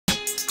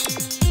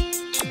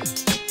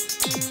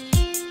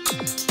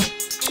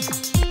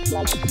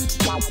So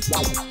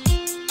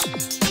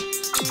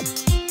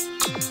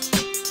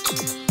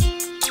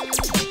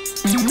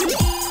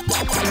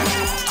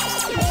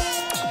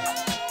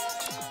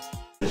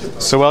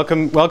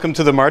welcome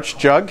to the March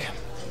Jug.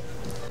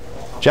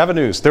 Java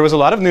news. There was a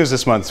lot of news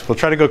this month. We'll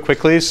try to go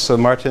quickly so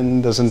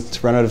Martin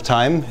doesn't run out of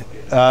time.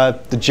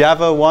 The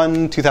Java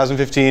 1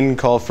 2015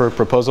 call for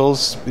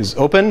proposals is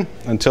open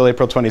until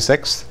April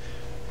 26th.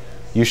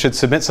 You should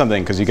submit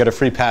something because you get a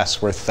free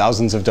pass worth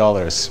thousands of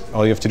dollars.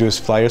 All you have to do is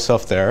fly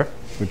yourself there,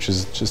 which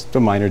is just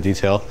a minor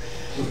detail.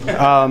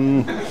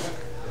 And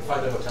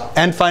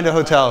find a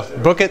hotel.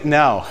 Book it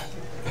now.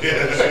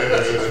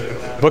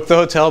 Book the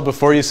hotel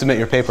before you submit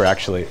your paper,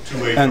 actually. Too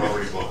late,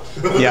 already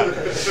booked. Yeah.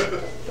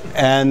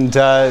 And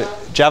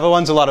Java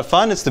 1's a lot of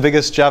fun. It's the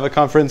biggest Java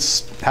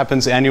conference,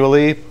 happens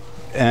annually.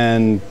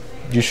 And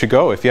you should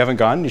go. If you haven't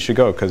gone, you should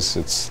go, because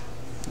it's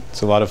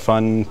a lot of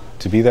fun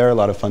to be there, a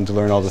lot of fun to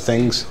learn all the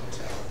things.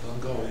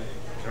 Don't go.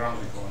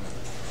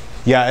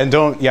 Yeah, and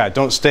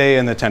don't stay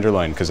in the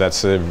Tenderloin, because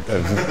that's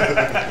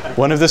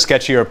one of the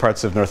sketchier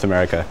parts of North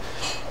America.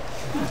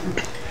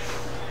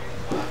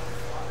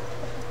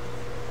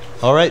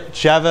 All right,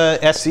 Java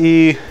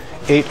SE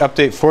 8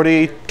 Update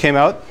 40 came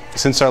out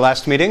since our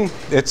last meeting.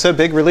 It's a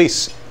big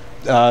release.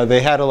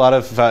 They had a lot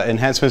of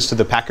enhancements to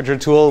the packager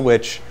tool,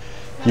 which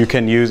you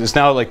can use. It's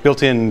now like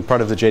built-in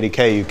part of the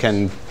JDK. You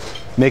can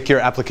make your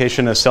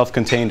application a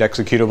self-contained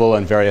executable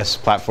on various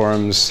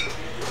platforms.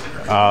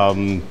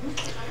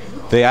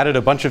 They added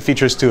a bunch of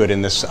features to it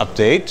in this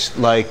update.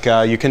 Like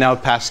you can now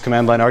pass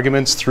command line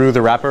arguments through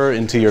the wrapper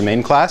into your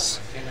main class.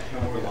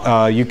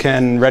 You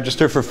can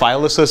register for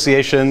file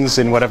associations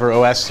in whatever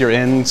OS you're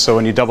in. So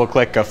when you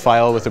double-click a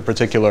file with a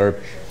particular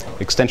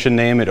extension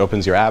name, it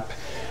opens your app.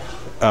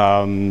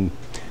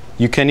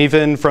 You can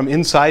even, from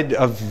inside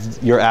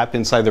of your app,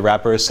 inside the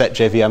wrapper, set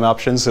JVM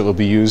options that will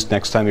be used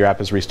next time your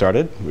app is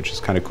restarted, which is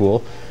kind of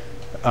cool.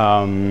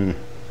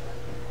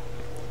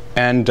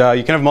 And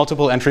you can have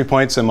multiple entry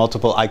points and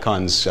multiple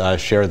icons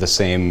share the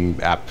same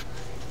app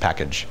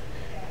package,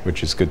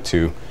 which is good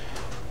too.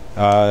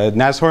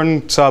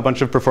 Nashorn saw a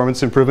bunch of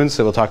performance improvements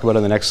that we'll talk about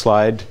on the next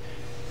slide.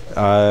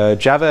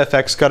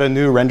 JavaFX got a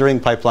new rendering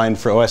pipeline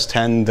for OS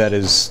X that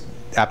is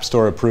App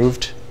Store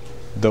approved.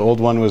 The old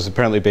one was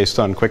apparently based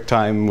on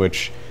QuickTime,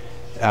 which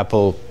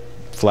Apple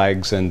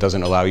flags and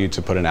doesn't allow you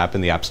to put an app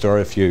in the App Store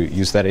if you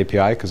use that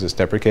API because it's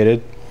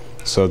deprecated.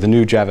 So the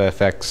new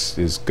JavaFX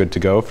is good to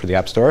go for the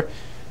App Store,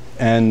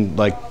 and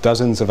like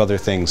dozens of other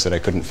things that I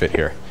couldn't fit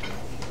here.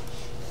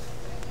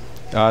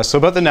 So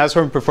about the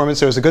Nashorn performance,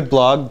 there was a good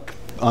blog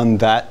on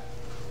that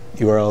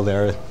URL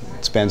there. It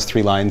spans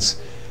 3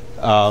 lines.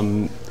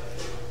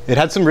 It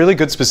had some really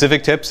good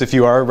specific tips if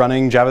you are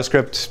running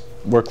JavaScript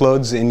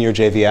workloads in your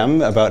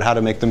JVM about how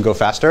to make them go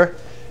faster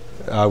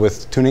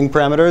with tuning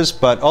parameters,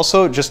 but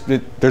also just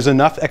there's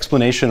enough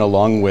explanation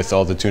along with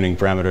all the tuning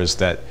parameters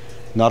that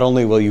not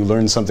only will you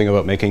learn something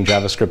about making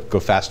JavaScript go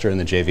faster in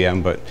the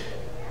JVM, but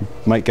you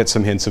might get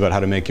some hints about how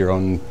to make your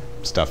own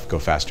stuff go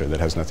faster that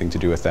has nothing to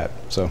do with that.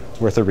 So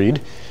worth a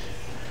read.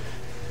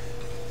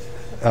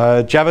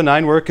 Java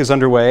 9 work is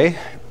underway.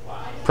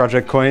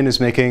 Project Coin is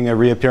making a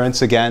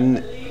reappearance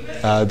again.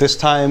 This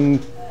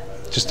time,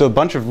 just a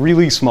bunch of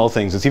really small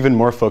things. It's even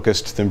more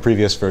focused than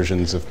previous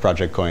versions of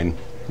Project Coin,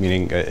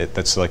 meaning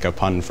that's like a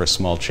pun for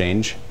small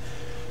change,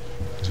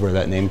 is where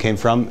that name came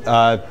from.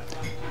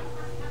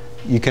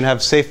 You can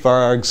have safe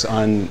var args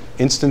on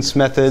instance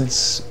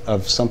methods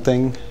of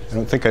something. I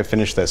don't think I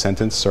finished that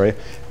sentence, sorry.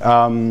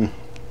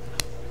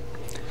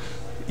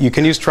 You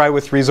can use try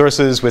with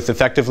resources with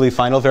effectively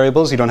final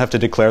variables. You don't have to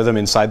declare them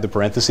inside the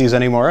parentheses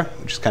anymore,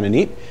 which is kind of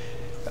neat.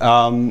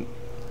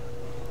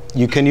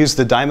 You can use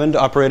the diamond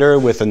operator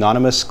with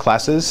anonymous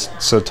classes.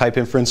 So type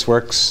inference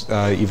works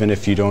even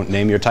if you don't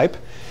name your type.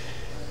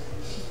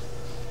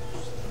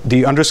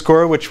 The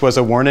underscore, which was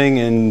a warning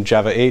in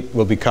Java 8,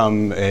 will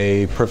become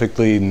a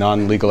perfectly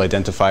non-legal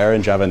identifier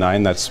in Java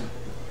 9. That's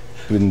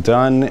been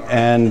done.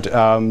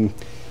 And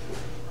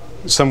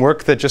some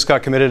work that just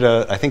got committed,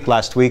 I think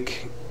last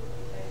week,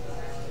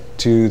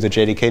 to the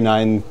JDK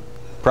 9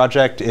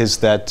 project is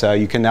that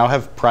you can now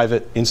have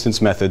private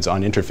instance methods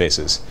on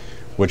interfaces,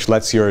 which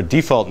lets your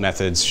default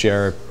methods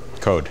share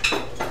code.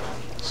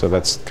 So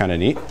that's kind of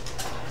neat.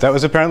 That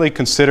was apparently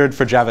considered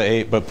for Java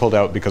 8, but pulled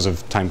out because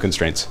of time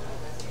constraints.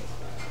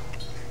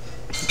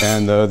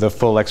 And the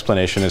full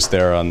explanation is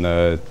there on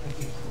the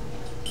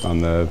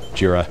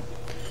Jira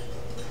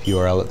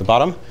URL at the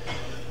bottom.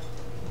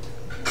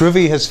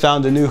 Groovy has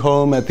found a new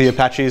home at the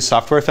Apache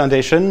Software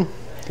Foundation.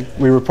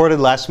 We reported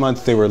last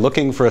month they were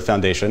looking for a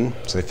foundation,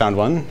 so they found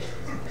one.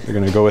 They're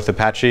going to go with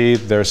Apache.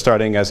 They're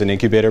starting as an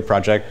incubator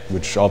project,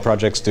 which all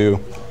projects do,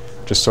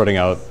 just sorting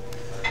out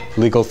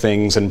legal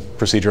things and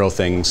procedural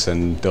things,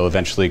 and they'll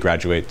eventually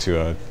graduate to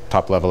a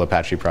top-level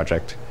Apache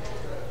project.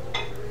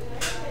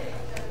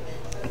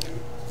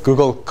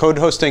 Google code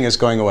hosting is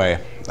going away.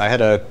 I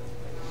had a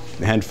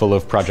handful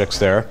of projects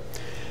there.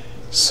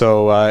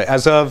 So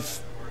as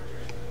of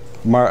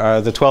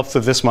the 12th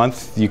of this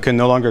month, you can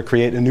no longer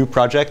create a new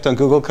project on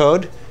Google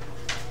Code.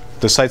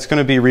 The site's going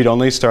to be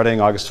read-only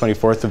starting August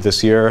 24th of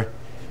this year.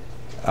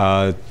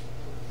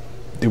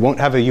 It won't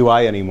have a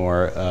UI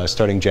anymore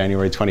starting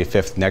January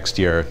 25th next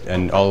year.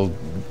 And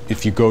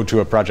if you go to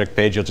a project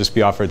page, you'll just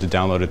be offered to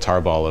download a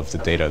tarball of the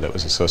data that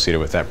was associated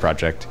with that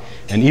project.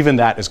 And even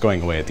that is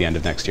going away at the end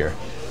of next year.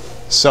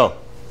 So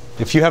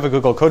if you have a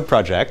Google Code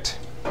project,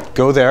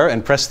 go there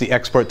and press the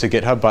Export to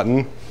GitHub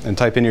button and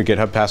type in your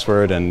GitHub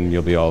password, and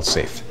you'll be all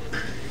safe.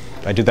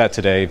 I did that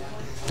today.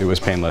 It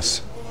was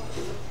painless.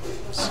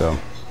 So.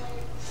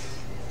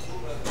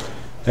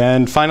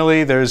 And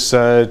finally, there's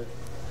a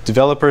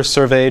developer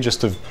survey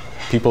just of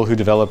people who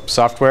develop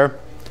software.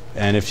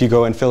 And if you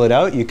go and fill it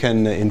out, you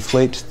can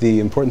inflate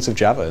the importance of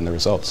Java in the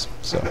results.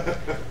 So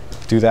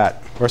do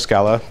that, or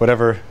Scala,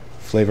 whatever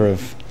flavor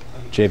of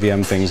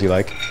JVM things you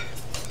like.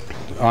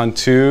 On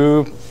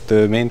to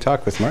the main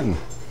talk with Martin.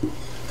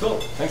 Cool,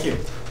 thank you.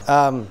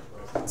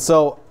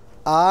 So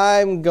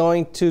I'm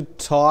going to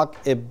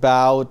talk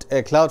about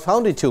Cloud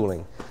Foundry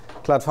tooling.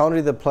 Cloud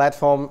Foundry, the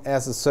platform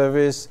as a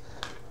service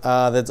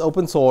that's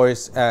open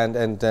source and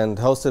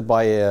hosted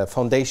by a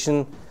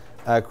foundation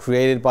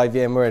created by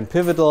VMware and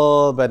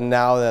Pivotal, but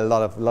now there are a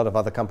lot of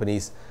other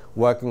companies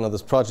working on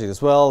this project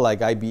as well,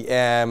 like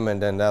IBM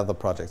and other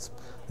projects.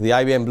 The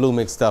IBM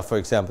Bluemix stuff, for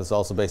example, is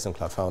also based on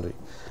Cloud Foundry.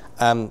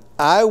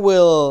 I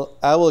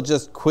will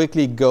just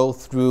quickly go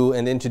through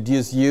and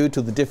introduce you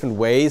to the different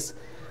ways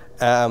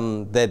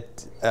that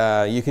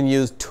you can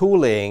use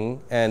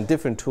tooling and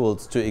different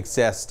tools to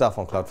access stuff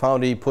on Cloud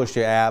Foundry, push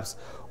your apps,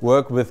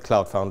 work with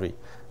Cloud Foundry.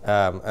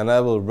 And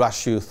I will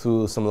rush you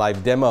through some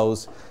live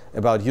demos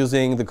about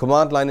using the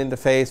command line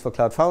interface for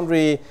Cloud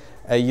Foundry,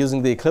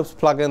 using the Eclipse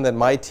plugin that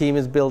my team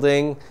is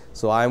building.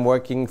 So I'm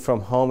working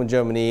from home in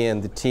Germany,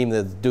 and the team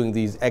that's doing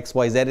these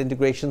XYZ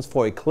integrations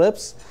for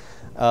Eclipse,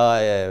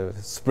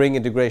 Spring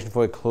integration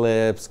for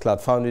Eclipse, Cloud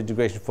Foundry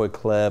integration for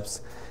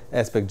Eclipse,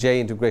 AspectJ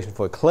integration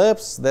for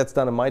Eclipse. That's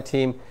done on my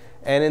team.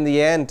 And in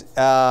the end,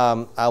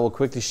 I will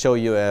quickly show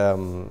you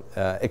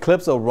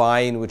Eclipse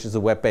Orion, which is a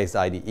web-based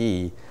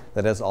IDE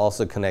that has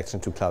also a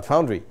connection to Cloud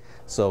Foundry.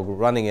 So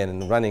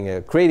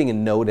creating a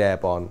Node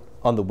app on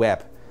the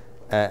web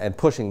and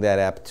pushing that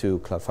app to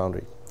Cloud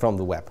Foundry from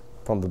the web,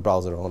 from the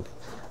browser only.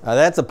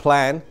 That's a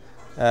plan,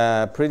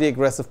 pretty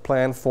aggressive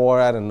plan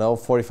for, I don't know,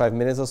 45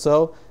 minutes or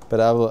so, but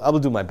I will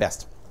do my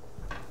best.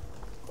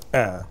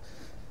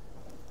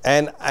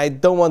 And I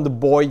don't want to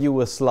bore you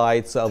with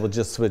slides, so I will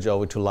just switch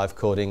over to live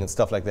coding and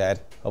stuff like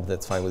that. Hope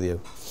that's fine with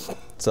you.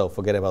 So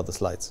forget about the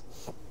slides.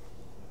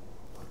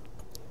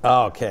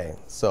 Okay,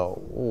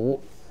 so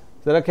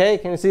is that okay?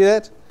 Can you see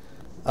that?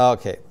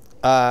 Okay.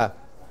 I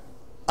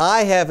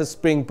have a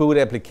Spring Boot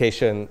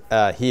application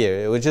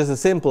here, which is a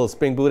simple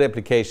Spring Boot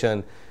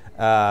application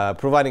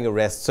providing a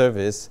REST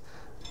service.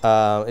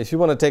 If you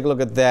want to take a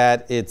look at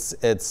that, it's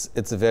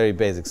a very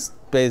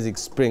basic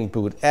Spring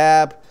Boot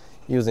app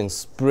using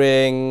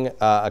Spring,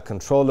 a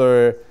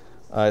controller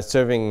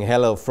serving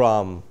hello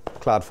from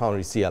Cloud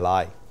Foundry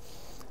CLI.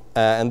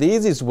 And the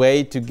easiest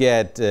way to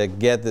get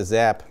this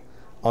app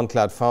on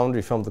Cloud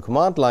Foundry from the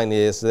command line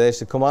is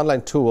there's a command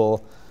line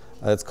tool.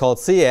 It's called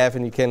CF,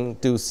 and you can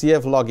do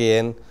CF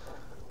login.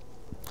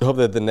 I hope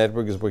that the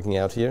network is working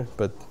out here,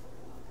 but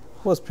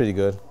it was pretty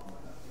good.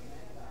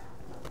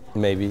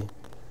 Maybe.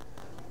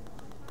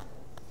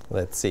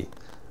 Let's see.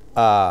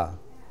 Yeah,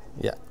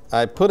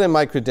 I put in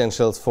my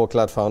credentials for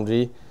Cloud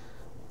Foundry.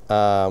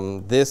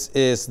 This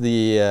is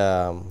the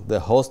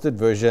hosted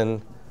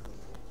version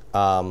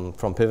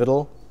from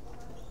Pivotal,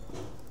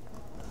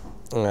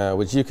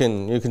 which you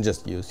can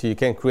just use. You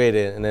can create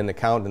an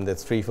account, and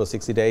that's free for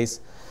 60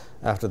 days.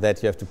 After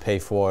that, you have to pay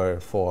for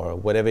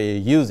whatever you're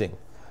using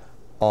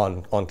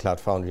on Cloud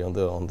Foundry on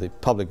the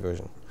public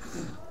version.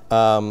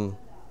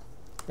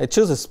 I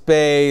choose a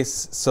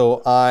space,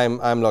 so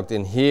I'm logged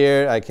in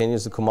here. I can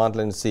use the command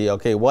line to see,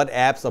 okay, what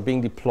apps are being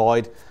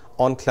deployed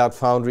on Cloud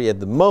Foundry at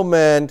the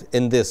moment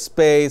in this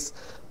space.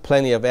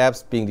 Plenty of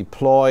apps being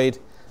deployed.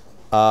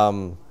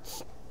 So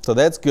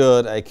that's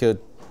good. I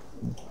could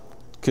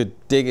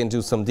dig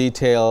into some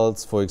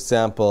details. For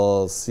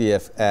example,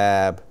 CF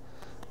app.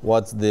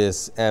 What's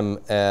this?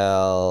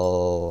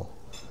 ML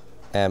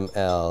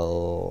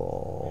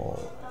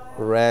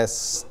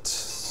REST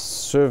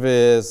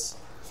service.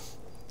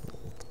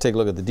 Take a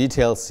look at the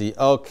details, see,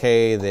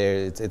 okay,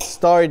 it's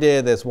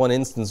started, there's one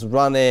instance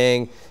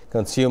running,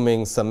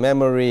 consuming some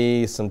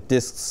memory, some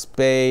disk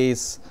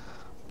space,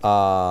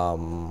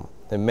 the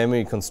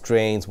memory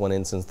constraints, one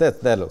instance,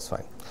 that looks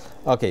fine.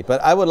 Okay, but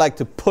I would like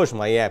to push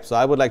my app, so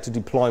I would like to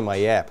deploy my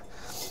app.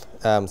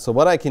 So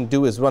what I can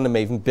do is run a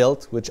Maven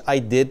build, which I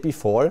did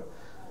before.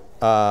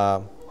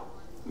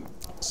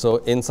 So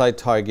inside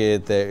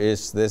target,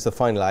 there's a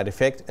final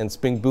artifact, and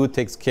Spring Boot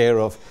takes care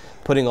of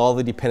putting all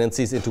the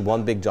dependencies into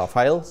one big jar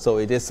file. So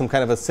it is some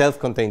kind of a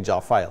self-contained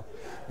jar file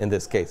in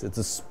this case. It's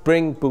a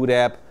Spring Boot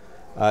app,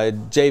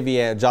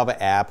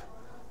 Java app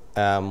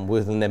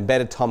with an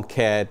embedded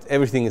Tomcat.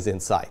 Everything is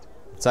inside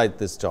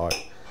this jar.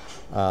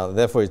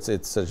 Therefore,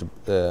 it's such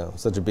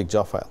a big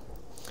jar file.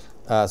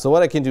 So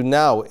what I can do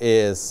now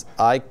is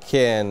I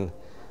can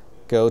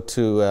go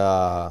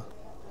to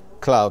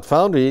Cloud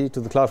Foundry, to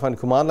the Cloud Foundry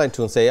command line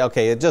tool and say,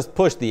 okay, just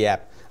push the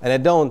app. And I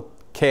don't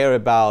care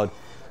about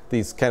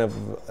these kind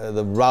of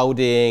the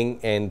routing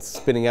and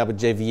spinning up a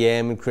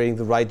JVM and creating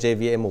the right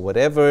JVM or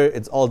whatever.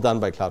 It's all done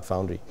by Cloud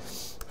Foundry.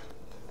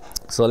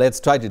 So let's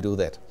try to do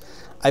that.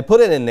 I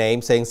put in a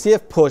name saying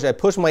CF push. I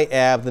push my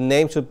app. The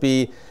name should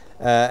be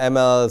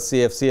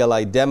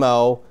mlcfcli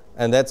demo.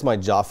 And that's my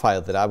jar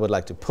file that I would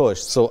like to push.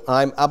 So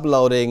I'm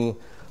uploading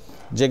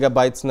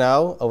gigabytes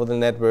now over the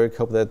network.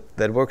 Hope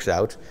that works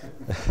out.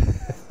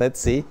 Let's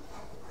see.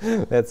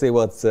 Let's see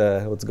what's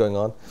going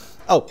on.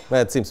 Oh,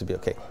 that seems to be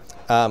OK.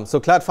 So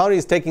Cloud Foundry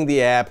is taking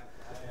the app,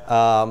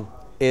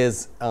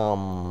 is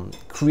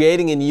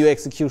creating a new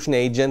execution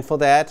agent for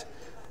that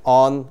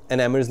on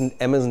an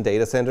Amazon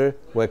data center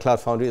where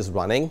Cloud Foundry is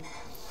running,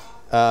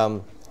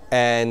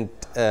 and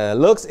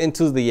looks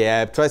into the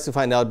app, tries to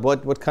find out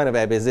what kind of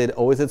app is it.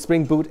 Oh, is it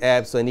Spring Boot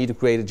app? So I need to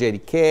create a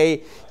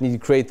JDK, need to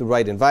create the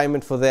right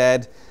environment for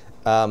that,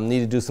 need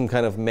to do some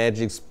kind of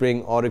magic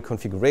Spring auto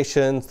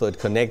configuration so it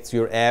connects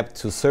your app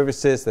to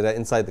services that are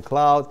inside the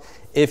cloud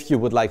if you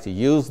would like to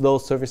use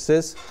those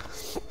services.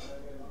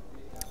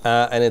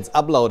 And it's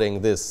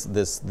uploading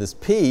this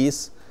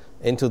piece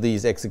into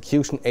these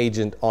execution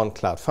agent on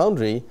Cloud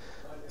Foundry,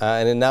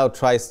 and it now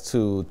tries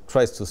to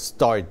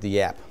start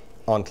the app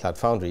on Cloud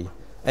Foundry.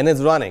 And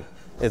it's running.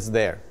 It's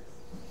there.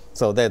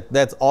 So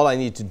that's all I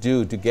need to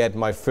do to get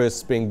my first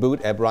Spring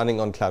Boot app running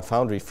on Cloud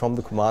Foundry from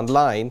the command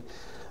line.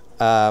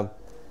 And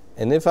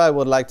if I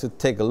would like to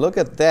take a look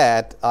at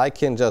that, I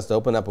can just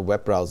open up a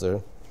web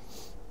browser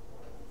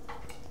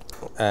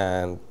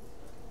and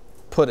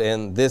put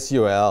in this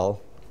URL,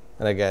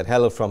 and I get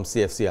hello from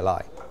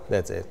CFCLI.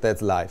 That's it.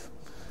 That's live.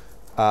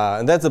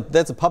 And that's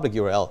a public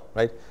URL,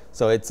 right?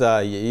 So it's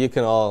you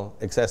can all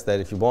access that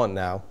if you want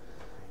now,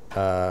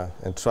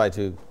 and try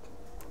to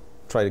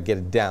get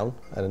it down.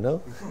 I don't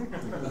know.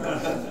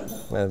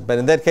 But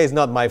in that case,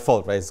 not my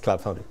fault, right? It's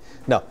Cloud Foundry.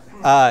 No.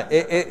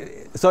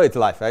 So it's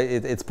live, right?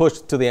 It's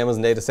pushed to the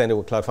Amazon data center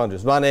where Cloud Foundry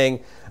is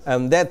running.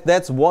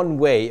 That's one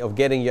way of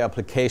getting your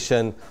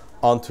application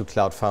onto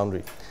Cloud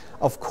Foundry.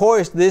 Of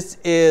course, this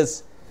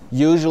is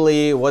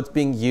usually what's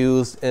being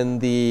used in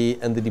the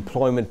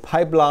deployment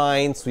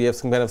pipeline. So you have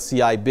some kind of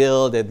CI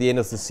build. At the end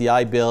of the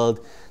CI build,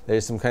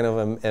 there's some kind of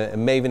a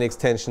Maven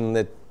extension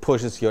that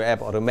pushes your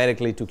app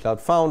automatically to Cloud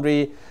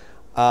Foundry.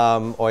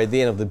 Or at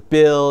the end of the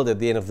build, at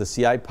the end of the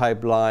CI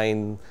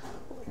pipeline,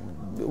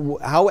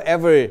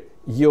 however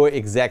your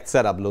exact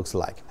setup looks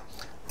like.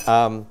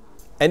 And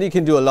you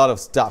can do a lot of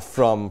stuff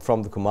from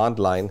the command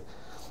line.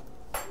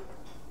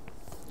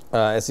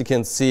 As you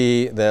can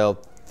see, there are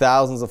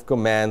thousands of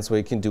commands where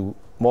you can do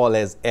more or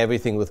less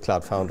everything with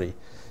Cloud Foundry.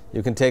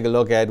 You can take a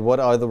look at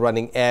what are the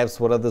running apps,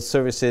 what are the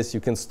services.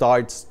 You can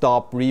start,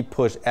 stop,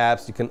 re-push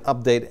apps. You can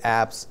update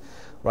apps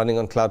running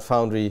on Cloud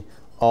Foundry,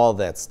 all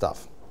that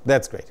stuff.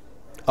 That's great.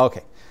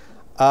 OK.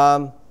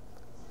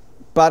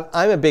 But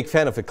I'm a big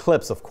fan of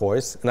Eclipse, of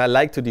course, and I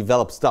like to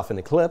develop stuff in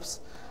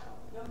Eclipse.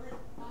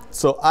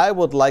 So I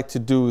would like to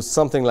do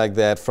something like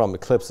that from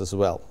Eclipse as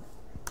well.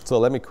 So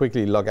let me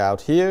quickly log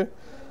out here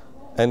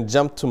and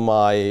jump to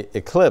my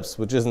Eclipse,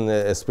 which isn't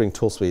a Spring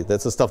tool suite.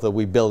 That's the stuff that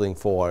we're building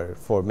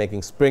for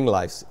making Spring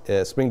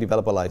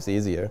developer lives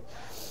easier.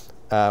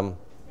 And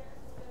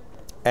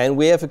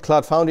we have a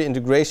Cloud Foundry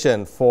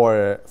integration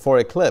for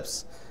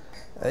Eclipse.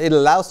 It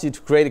allows you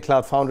to create a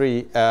Cloud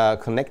Foundry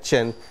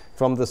connection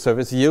from the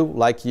service view,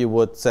 like you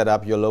would set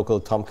up your local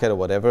Tomcat or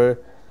whatever.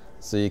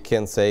 So you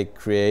can say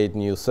create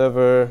new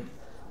server,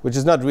 which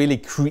is not really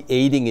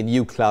creating a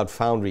new Cloud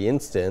Foundry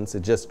instance.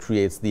 It just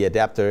creates the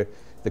adapter,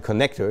 the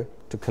connector,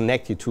 to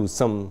connect you to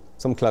some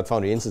Cloud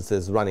Foundry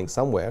instances running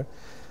somewhere.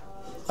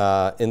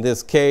 In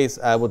this case,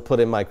 I would put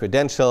in my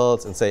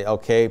credentials and say,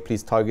 OK,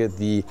 please target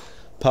the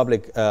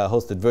public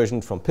hosted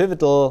version from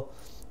Pivotal.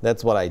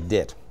 That's what I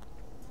did.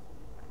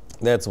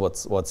 That's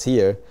what's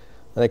here.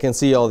 And I can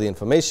see all the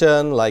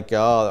information, like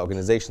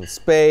organization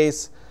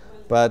space.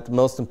 But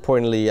most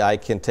importantly, I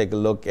can take a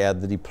look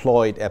at the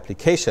deployed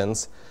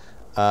applications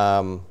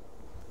and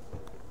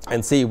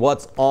see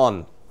what's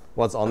on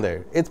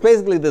there. It's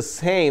basically the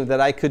same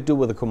that I could do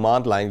with a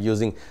command line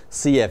using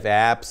CF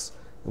apps.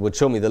 It would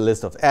show me the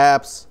list of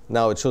apps.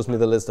 Now it shows me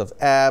the list of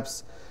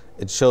apps.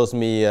 It shows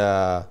me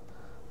the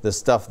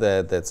stuff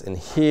that's in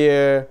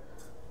here.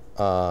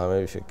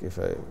 Maybe if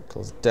I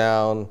close it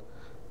down.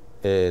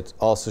 It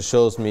also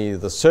shows me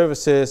the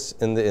services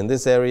in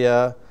this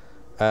area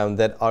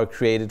that are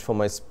created for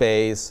my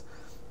space.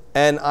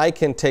 And I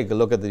can take a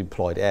look at the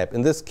deployed app.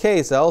 In this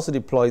case, I also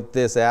deployed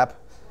this app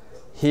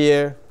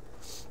here.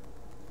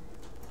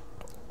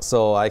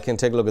 So I can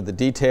take a look at the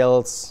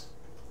details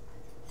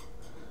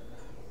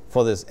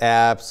for this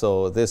app.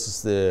 So this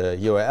is the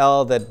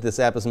URL that this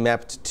app is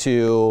mapped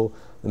to,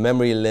 the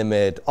memory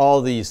limit,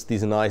 all these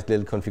nice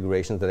little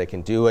configurations that I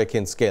can do. I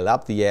can scale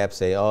up the app,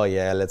 say, oh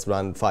yeah, let's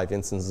run 5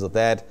 instances of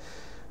that.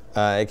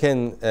 I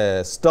can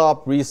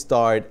stop,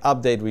 restart,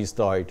 update,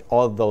 restart,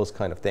 all those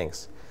kind of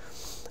things.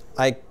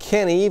 I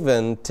can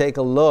even take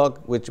a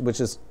look, which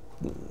is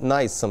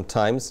nice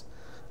sometimes,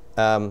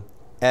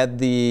 at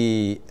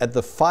the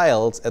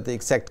files, at the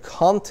exact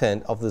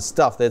content of the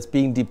stuff that's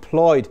being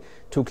deployed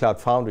to Cloud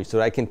Foundry.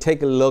 So I can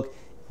take a look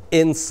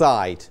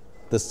inside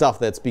the stuff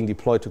that's being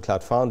deployed to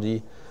Cloud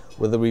Foundry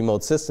with the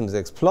Remote Systems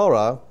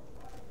Explorer.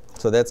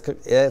 So that's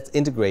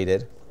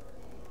integrated.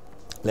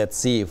 Let's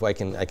see if I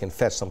can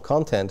fetch some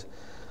content.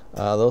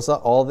 Those are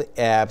all the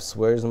apps.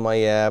 Where's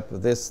my app?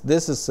 This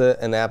is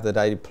an app that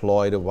I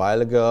deployed a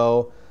while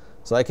ago.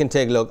 So I can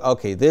take a look.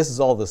 OK, this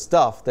is all the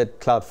stuff that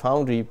Cloud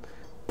Foundry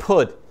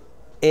put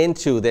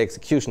into the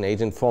execution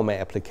agent for my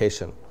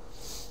application.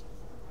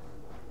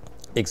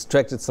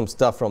 Extracted some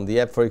stuff from the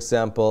app, for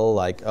example,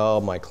 like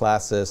my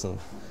classes, and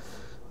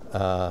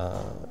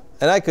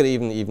I could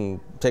even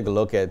take a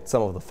look at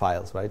some of the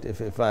files, right? If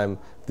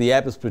the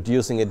app is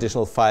producing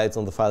additional files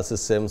on the file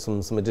system,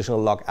 some additional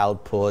log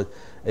output,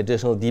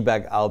 additional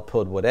debug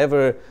output,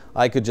 whatever,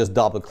 I could just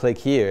double click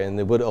here and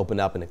it would open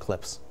up in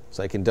Eclipse.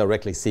 So I can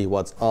directly see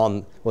what's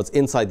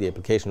inside the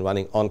application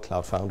running on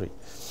Cloud Foundry.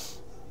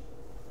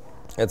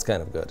 That's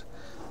kind of good.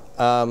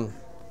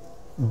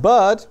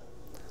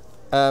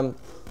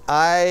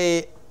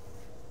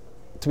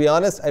 To be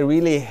honest, I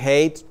really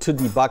hate to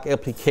debug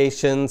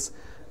applications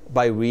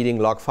by reading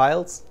log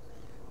files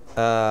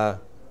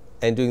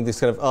and doing this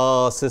kind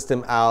of,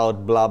 system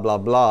out, blah, blah,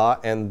 blah,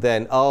 and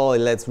then,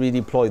 let's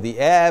redeploy the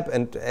app.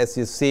 And as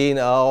you've seen,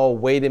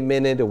 wait a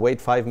minute or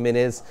wait 5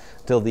 minutes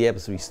till the app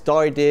is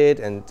restarted,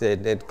 and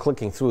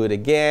clicking through it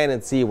again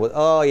and see what,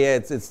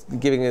 it's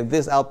giving it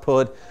this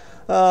output.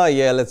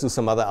 Let's do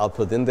some other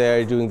output in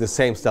there, doing the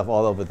same stuff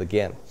all over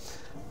again.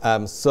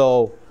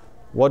 So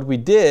what we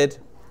did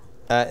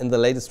in the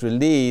latest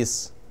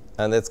release,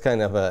 and that's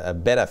kind of a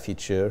beta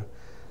feature,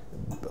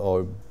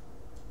 or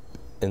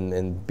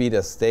in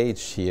beta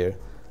stage here,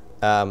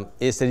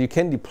 is that you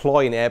can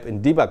deploy an app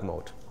in debug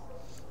mode.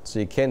 So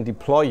you can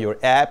deploy your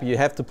app. You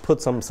have to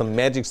put some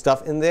magic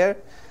stuff in there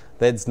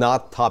that's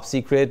not top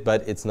secret,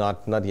 but it's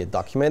not yet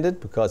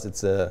documented because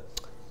it's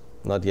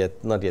not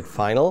yet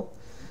final.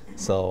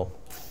 So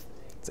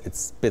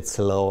it's a bit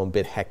slow and a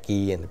bit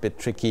hacky and a bit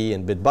tricky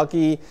and a bit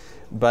buggy,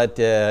 but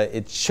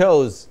it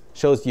shows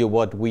you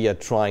what we are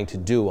trying to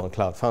do on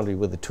Cloud Foundry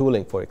with the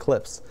tooling for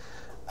Eclipse.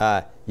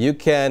 You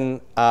can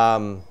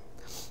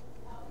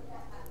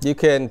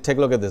take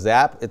a look at this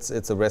app.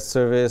 It's a REST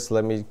service.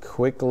 Let me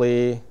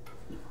quickly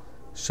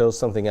show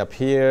something up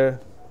here.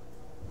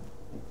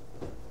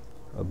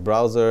 A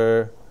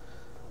browser.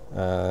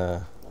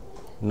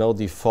 No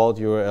default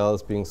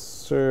URLs being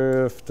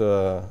served.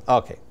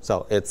 OK,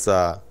 so it's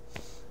a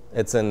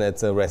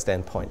REST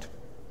endpoint.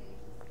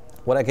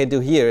 What I can do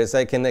here is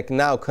I can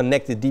now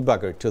connect the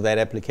debugger to that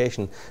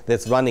application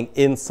that's running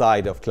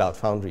inside of Cloud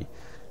Foundry,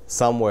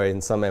 somewhere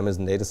in some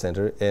Amazon data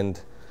center. And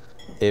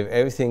if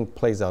everything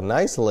plays out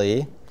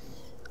nicely,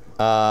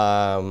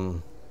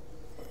 I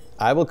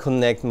will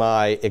connect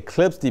my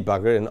Eclipse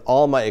debugger and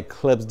all my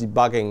Eclipse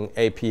debugging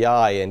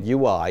API and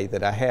UI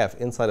that I have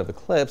inside of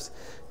Eclipse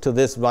to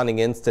this running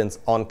instance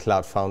on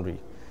Cloud Foundry.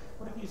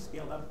 What if you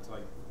scale up to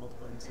like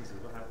multiple instances?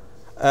 What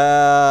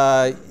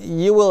happens?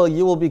 You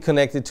will be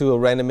connected to a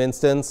random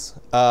instance,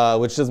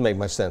 which doesn't make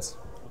much sense.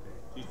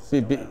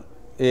 Okay.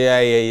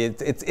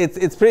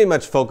 It's pretty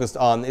much focused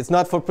on. It's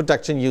not for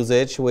production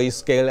usage where you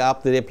scale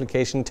up the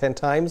application 10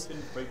 times.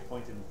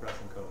 Breakpoint in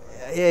pressing code.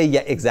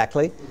 Yeah,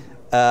 exactly.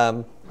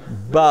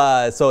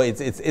 But so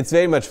it's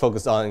very much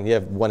focused on, you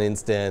have one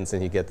instance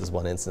and you get this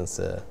one instance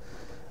up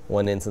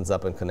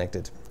and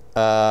connected.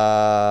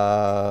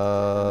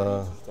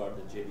 Start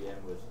the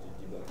JVM with the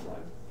debug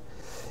flag.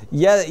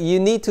 Yeah, you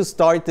need to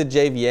start the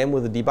JVM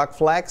with the debug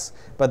flags,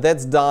 but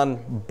that's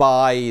done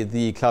by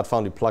the Cloud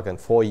Foundry plugin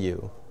for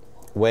you.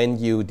 When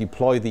you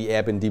deploy the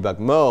app in debug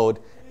mode,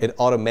 it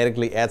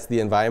automatically adds the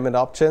environment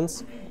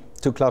options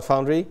to Cloud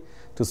Foundry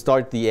to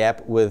start the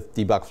app with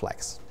debug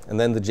flags. And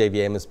then the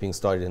JVM is being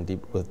started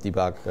with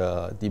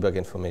debug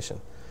information.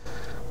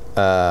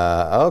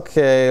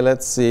 OK,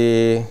 let's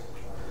see.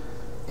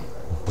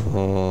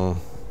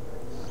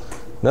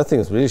 Nothing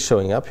is really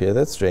showing up here.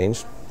 That's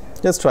strange.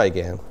 Let's try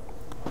again.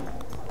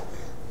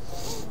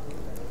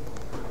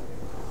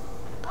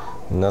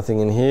 Nothing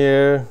in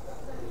here.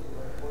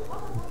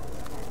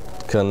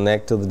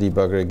 Connect to the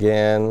debugger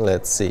again.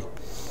 Let's see.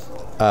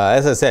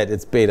 As I said,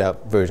 it's beta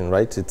version,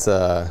 right? It's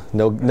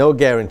no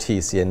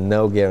guarantees here,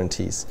 no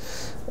guarantees.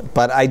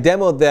 But I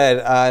demoed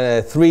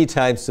that 3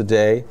 times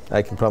today,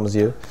 I can promise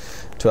you,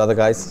 to other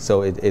guys,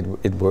 so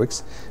it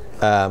works.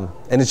 And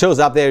it shows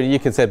up there. You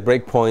can set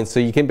breakpoints, so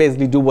you can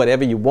basically do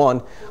whatever you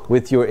want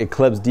with your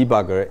Eclipse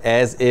debugger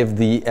as if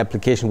the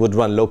application would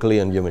run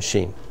locally on your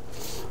machine,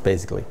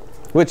 basically,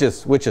 which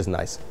is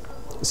nice.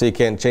 So you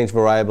can change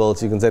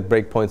variables, you can set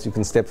breakpoints, you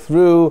can step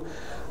through.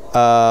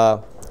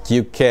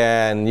 You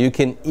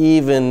can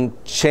even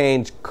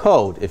change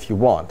code if you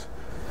want,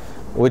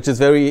 which is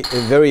a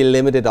very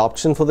limited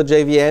option for the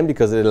JVM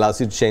because it allows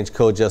you to change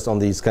code just on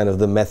these kind of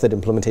the method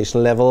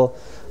implementation level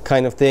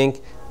kind of thing.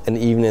 And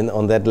even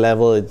on that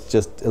level, it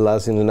just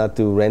allows you to not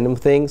do random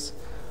things.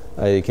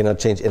 You cannot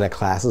change inner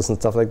classes and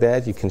stuff like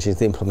that. You can change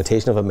the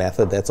implementation of a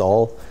method, that's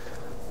all.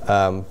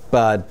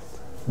 But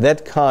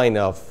that kind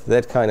of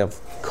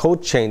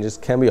code changes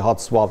can be hot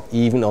swapped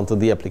even onto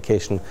the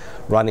application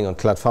running on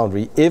Cloud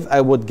Foundry if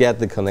I would get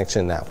the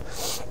connection now.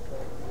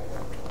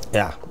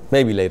 Yeah,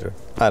 maybe later.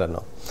 I don't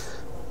know.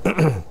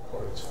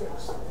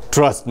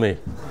 Trust me.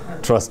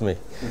 Trust me.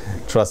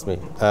 Trust me.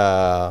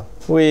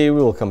 We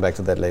will come back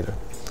to that later.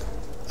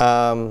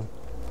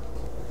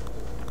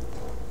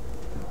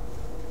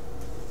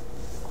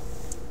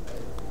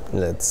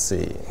 Let's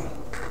see.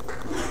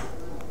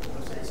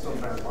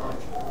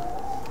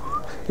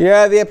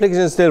 Yeah, the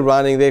application is still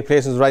running. The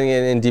application is running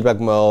in debug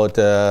mode.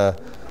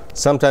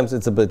 Sometimes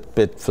it's a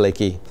bit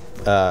flaky,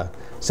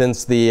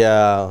 since the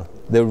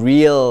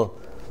real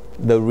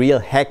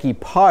hacky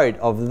part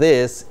of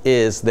this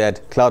is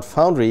that Cloud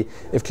Foundry,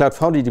 if Cloud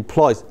Foundry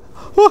deploys,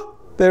 oh,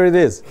 there it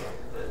is.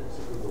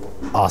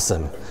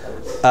 Awesome.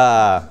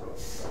 Now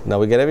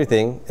we get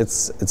everything.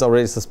 It's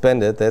already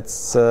suspended.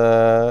 That's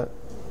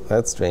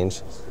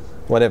strange.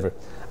 Whatever.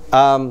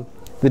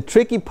 The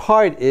tricky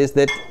part is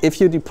that if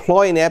you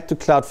deploy an app to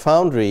Cloud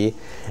Foundry,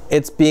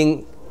 it's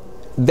being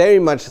very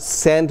much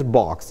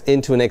sandboxed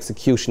into an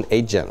execution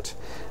agent.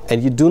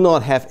 And you do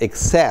not have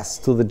access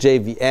to the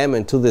JVM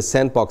and to the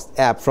sandboxed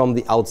app from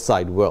the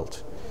outside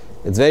world.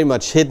 It's very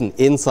much hidden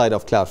inside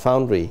of Cloud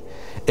Foundry.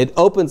 It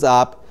opens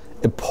up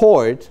a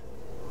port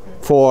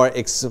for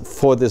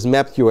this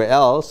mapped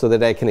URL so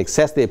that I can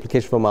access the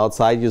application from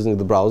outside using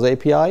the browser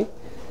API,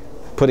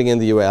 putting in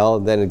the URL,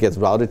 and then it gets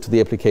routed to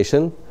the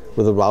application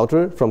with a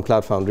router from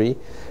Cloud Foundry.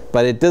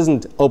 But it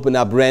doesn't open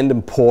up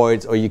random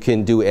ports, or you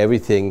can do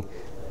everything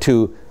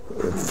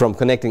from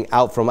connecting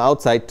out from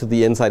outside to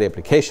the inside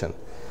application.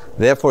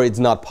 Therefore, it's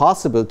not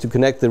possible to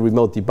connect the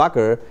remote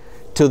debugger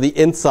to the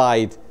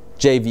inside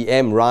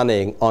JVM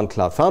running on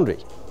Cloud Foundry.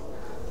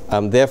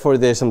 Therefore,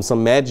 there's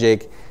some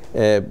magic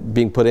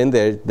being put in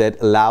there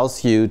that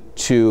allows you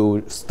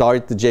to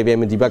start the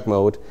JVM in debug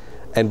mode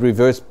and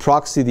reverse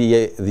proxy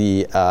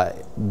the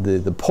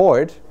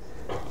port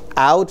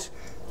out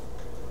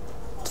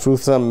through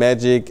some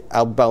magic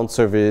outbound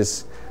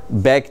service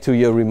back to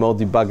your remote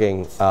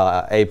debugging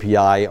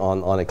API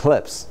on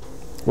Eclipse,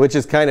 which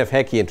is kind of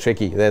hacky and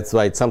tricky. That's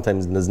why it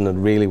sometimes does not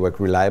really work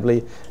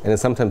reliably, and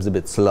it's sometimes a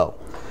bit slow.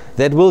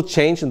 That will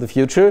change in the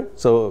future,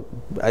 so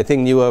I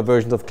think newer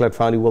versions of Cloud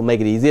Foundry will make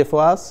it easier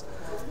for us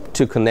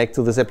to connect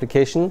to this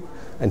application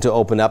and to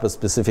open up a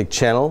specific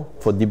channel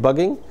for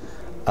debugging.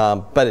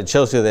 But it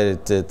shows you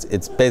that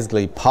it's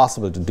basically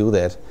possible to do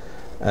that,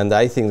 and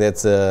I think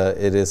it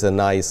is a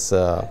nice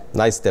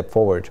step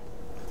forward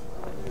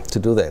to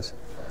do that.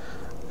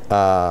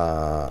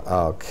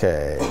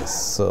 Okay,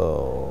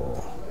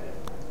 so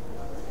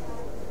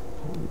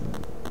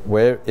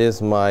where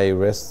is my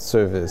REST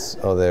service?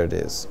 Oh, there it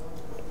is.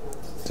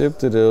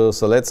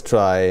 So let's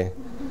try.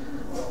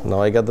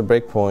 Now I got the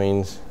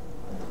breakpoint.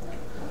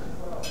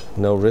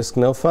 No risk,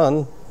 no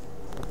fun.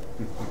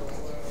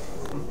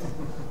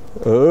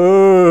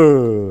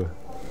 Oh,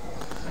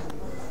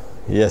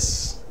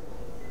 yes.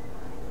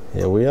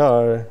 Here we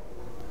are.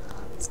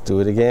 Let's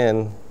do it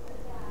again.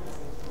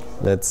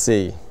 Let's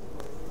see.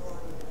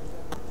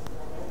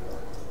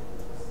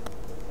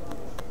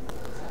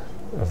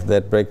 If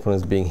that breakpoint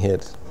is being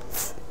hit.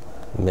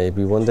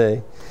 Maybe one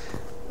day.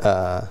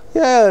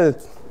 Yeah,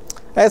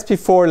 as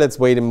before, let's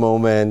wait a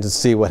moment to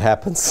see what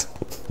happens.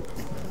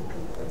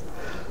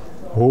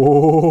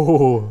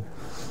 Oh.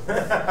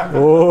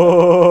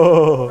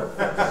 Oh.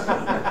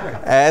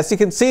 As you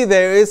can see,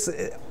 there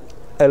is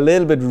a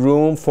little bit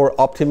room for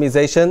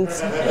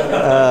optimizations.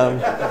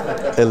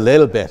 A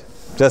little bit,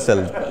 just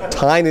a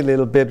tiny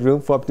little bit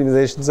room for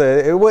optimizations.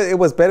 It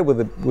was better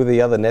with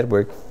the other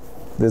network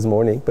this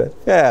morning, but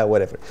yeah,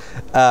 whatever.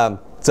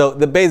 So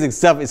the basic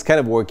stuff is kind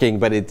of working,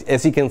 but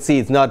as you can see,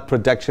 it's not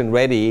production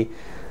ready.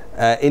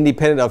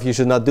 Independent of, you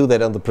should not do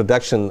that on the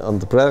production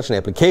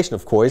application,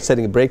 of course,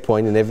 setting a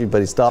breakpoint and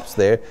everybody stops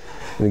there,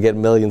 and you get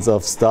millions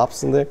of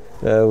stops in there.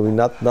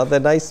 Not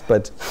that nice,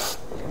 but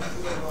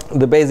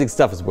the basic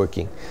stuff is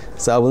working.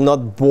 So I will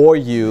not bore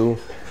you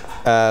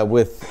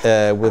with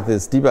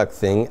this debug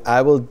thing.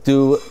 I will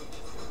do.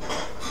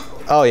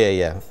 Oh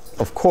yeah,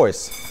 of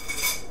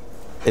course,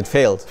 it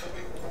failed.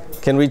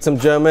 Can read some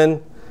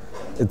German.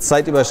 It's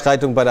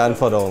Zeitüberschreitung bei der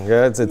Anforderung.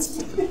 Yeah, it's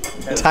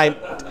time.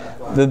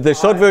 The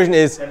short version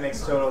is. That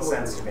makes total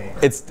sense to me.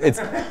 It's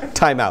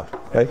timeout,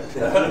 right?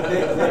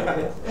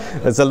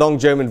 It's a long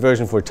German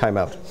version for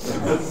timeout.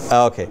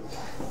 Okay,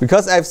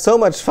 because I have so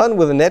much fun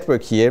with the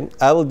network here,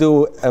 I will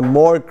do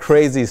more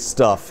crazy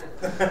stuff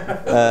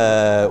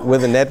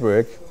with the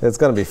network. It's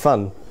gonna be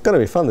fun. Gonna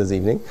be fun this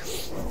evening.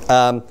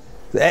 But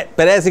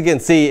as you can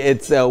see,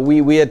 it's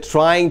we are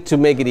trying to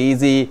make it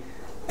easy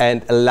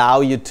and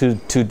allow you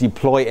to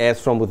deploy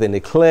apps from within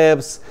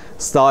Eclipse,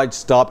 start,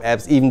 stop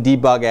apps, even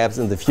debug apps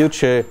in the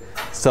future,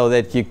 so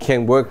that you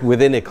can work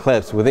within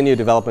Eclipse, within your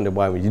development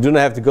environment. You do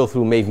not have to go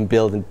through Maven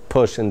build and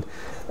push your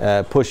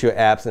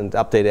apps and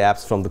update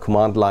apps from the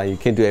command line. You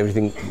can do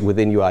everything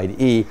within your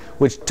IDE,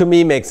 which to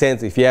me makes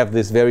sense if you have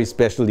this very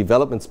special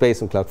development space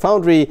in Cloud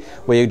Foundry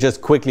where you just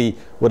quickly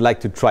would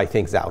like to try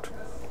things out.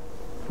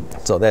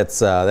 So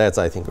that's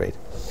I think great.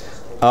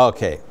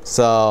 Okay,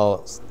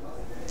 so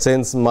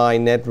since my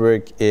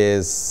network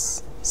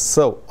is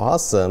so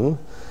awesome,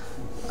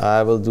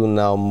 I will do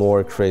now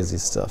more crazy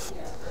stuff.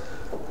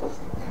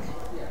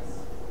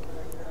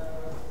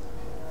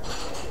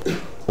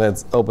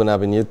 Let's open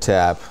up a new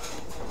tab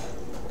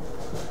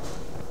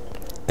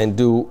and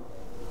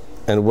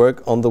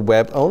work on the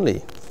web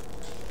only.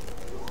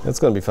 That's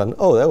going to be fun.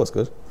 Oh, that was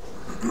good.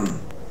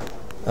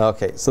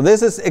 Okay, so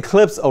this is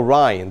Eclipse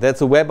Orion.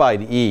 That's a web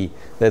IDE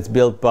that's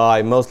built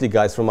by mostly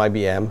guys from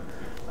IBM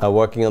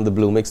working on the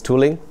Bluemix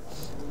tooling.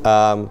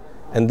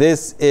 And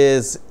this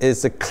is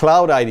a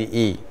cloud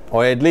IDE,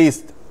 or at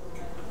least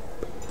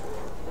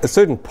a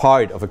certain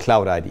part of a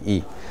cloud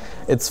IDE.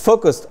 It's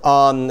focused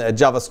on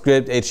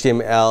JavaScript,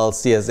 HTML,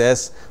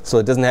 CSS, so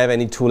it doesn't have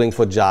any tooling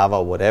for Java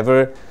or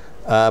whatever.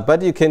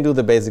 But you can do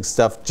the basic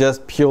stuff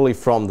just purely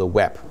from the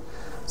web.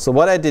 So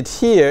what I did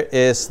here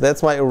is,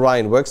 that's my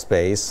Orion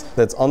workspace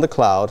that's on the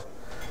cloud.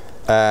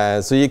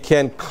 So you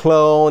can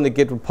clone a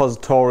Git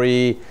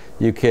repository,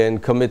 you can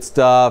commit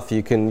stuff,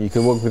 you can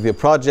work with your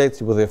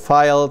projects, with your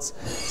files.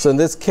 So in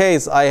this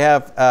case, I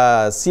have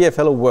CF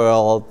Hello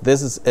World.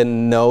 This is a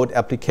Node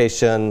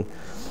application.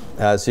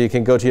 So you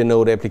can go to your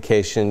Node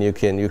application, you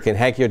can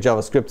hack your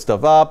JavaScript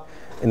stuff up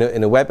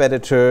in a web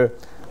editor.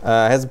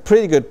 Has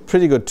pretty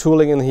good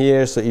tooling in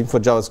here. So even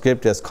for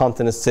JavaScript, there's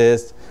content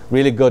assist,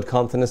 really good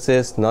content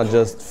assist, not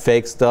just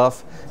fake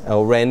stuff,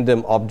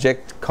 random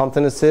object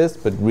content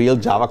assist, but real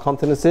Java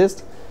content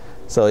assist.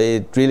 So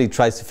it really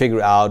tries to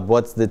figure out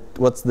what's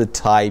the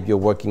type you're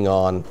working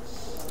on,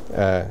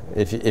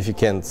 if you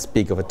can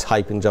speak of a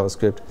type in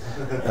JavaScript.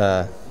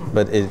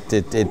 But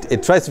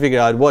it tries to figure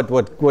out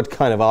what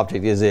kind of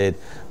object is it,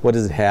 what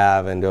does it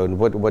have, and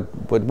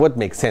what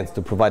makes sense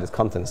to provide as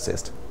content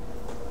assist.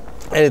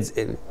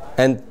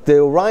 And the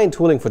Orion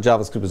tooling for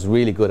JavaScript is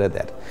really good at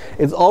that.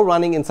 It's all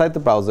running inside the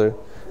browser,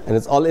 and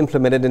it's all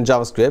implemented in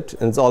JavaScript,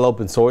 and it's all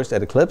open sourced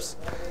at Eclipse.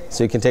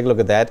 So you can take a look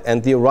at that.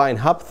 And the Orion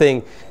Hub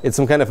thing, it's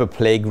some kind of a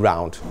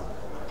playground.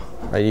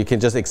 You can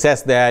just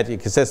access that. You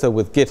can access it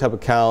with GitHub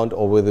account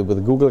or with a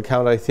Google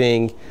account, I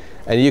think.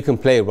 And you can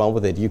play around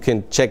with it. You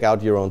can check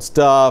out your own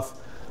stuff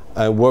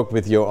and work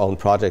with your own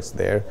projects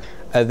there.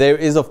 There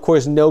is, of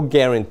course, no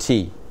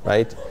guarantee,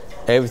 right?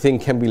 Everything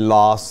can be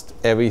lost.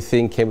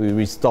 Everything can be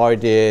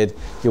restarted.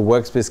 Your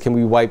workspace can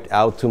be wiped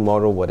out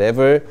tomorrow,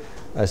 whatever.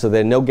 So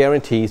there are no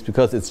guarantees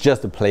because it's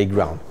just a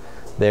playground.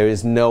 There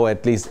is no,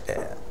 at least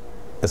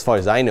as far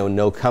as I know,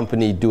 no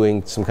company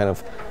doing some kind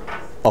of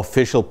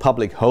official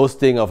public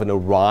hosting of an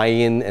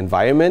Orion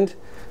environment,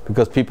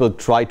 because people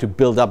try to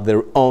build up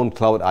their own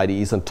cloud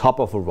IDEs on top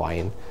of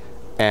Orion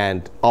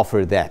and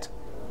offer that.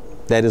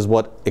 That is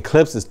what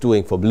Eclipse is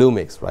doing for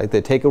Bluemix, right?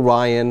 They take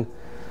Orion,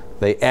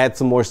 they add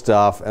some more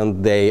stuff,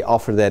 and they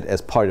offer that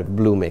as part of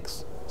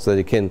Bluemix, so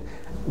you can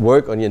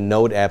work on your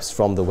Node apps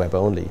from the web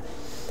only.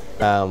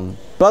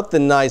 But the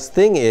nice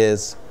thing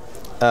is,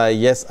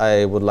 yes,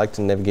 I would like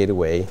to navigate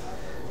away,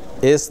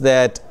 is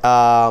that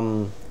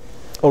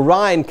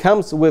Orion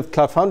comes with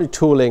Cloud Foundry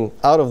tooling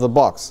out of the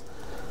box.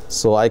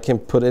 So I can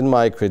put in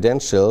my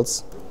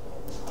credentials.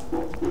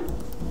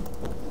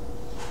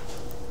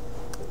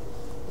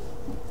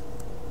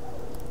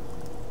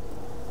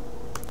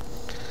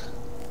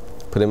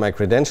 Put in my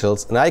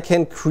credentials, and I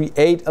can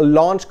create a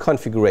launch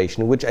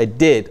configuration, which I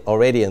did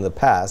already in the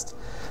past.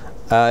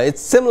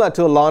 It's similar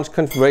to a launch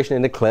configuration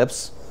in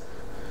Eclipse.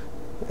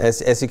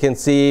 As you can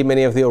see,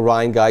 many of the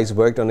Orion guys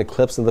worked on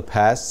Eclipse in the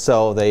past,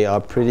 so they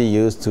are pretty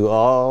used to,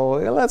 oh,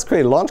 well, let's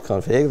create a launch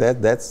config.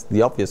 That's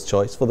the obvious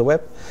choice for the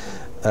web.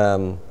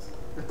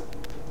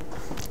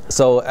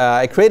 So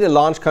I created a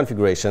launch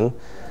configuration,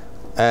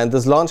 and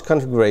this launch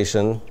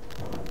configuration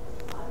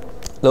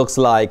looks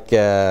like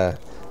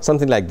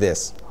something like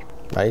this,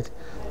 right?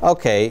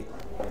 Okay,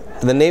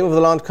 the name of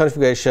the launch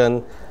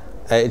configuration,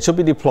 it should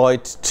be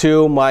deployed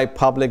to my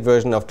public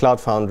version of Cloud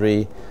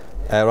Foundry,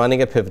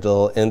 running a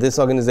Pivotal in this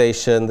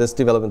organization, this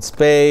development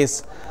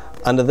space,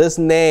 under this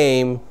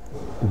name,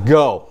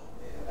 go.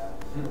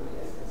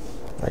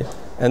 Right?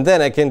 And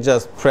then I can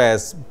just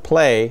press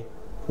play,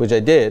 which I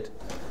did,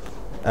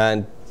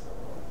 and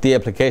the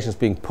application is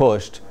being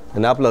pushed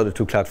and uploaded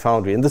to Cloud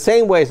Foundry. In the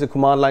same way as the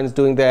command line is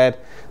doing that,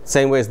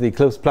 same way as the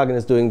Eclipse plugin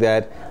is doing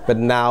that, but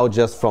now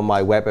just from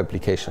my web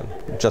application,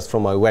 just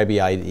from my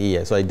Webby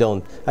IDE. So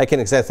I can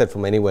access that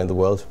from anywhere in the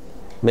world,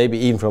 maybe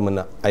even from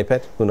an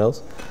iPad, who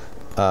knows.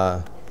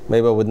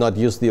 Maybe I would not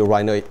use the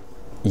Orion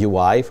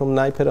UI from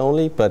an iPad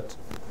only, but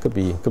could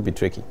be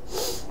tricky.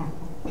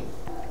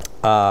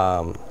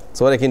 So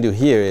what I can do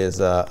here is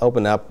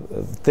open up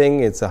a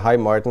thing. It's a hi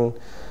Martin.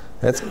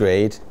 That's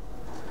great,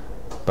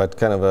 but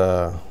kind of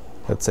a,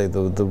 let's say,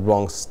 the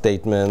wrong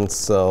statement.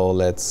 So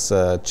let's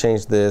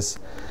change this.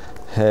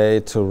 Hey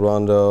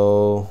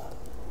Toronto,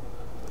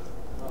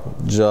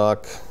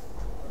 Jock,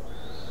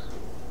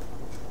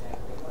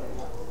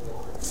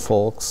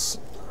 folks.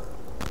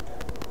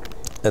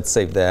 Let's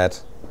save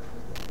that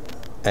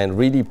and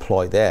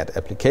redeploy that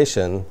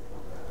application.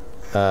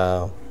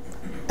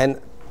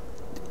 And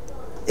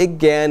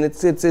again,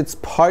 it's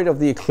part of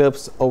the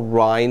Eclipse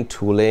Orion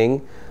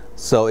tooling.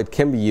 So it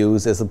can be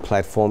used as a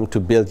platform to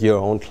build your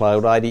own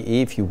Cloud IDE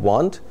if you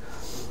want.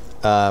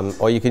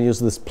 Or you can use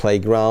this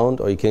Playground,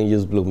 or you can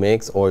use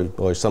Bluemix,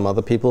 or some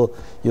other people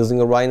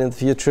using Orion in the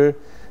future.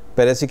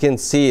 But as you can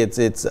see,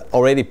 it's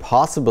already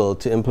possible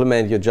to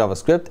implement your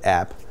JavaScript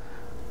app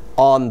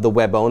on the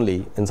web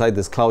only inside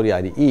this Cloud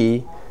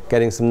IDE,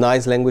 getting some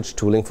nice language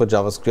tooling for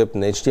JavaScript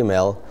and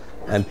HTML,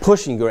 and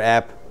pushing your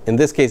app, in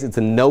this case it's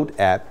a Node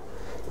app,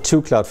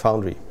 to Cloud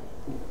Foundry.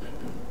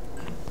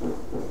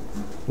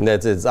 And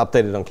it's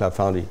updated on Cloud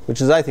Foundry, which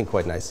is, I think,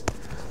 quite nice.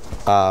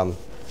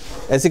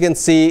 As you can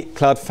see,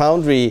 Cloud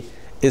Foundry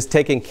is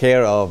taking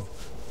care of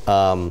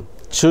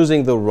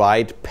choosing the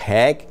right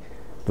pack,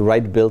 the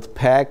right build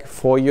pack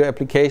for your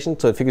application.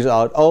 So it figures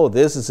out, oh,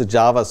 this is a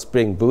Java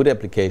Spring Boot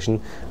application.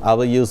 I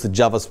will use the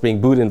Java Spring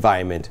Boot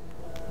environment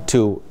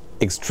to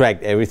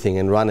extract everything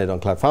and run it on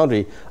Cloud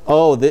Foundry.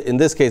 Oh, in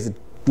this case, it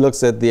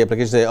looks at the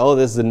application and say, oh,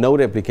 this is a Node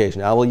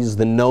application. I will use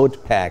the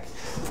Node pack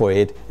for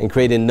it and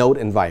create a Node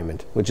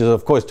environment, which is,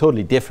 of course,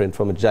 totally different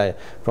from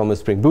a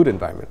Spring Boot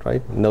environment,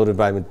 right? Node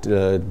environment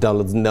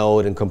downloads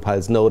Node and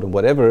compiles Node and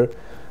whatever.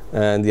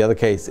 And the other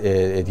case,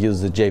 it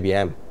uses a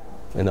JVM,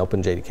 an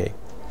OpenJDK.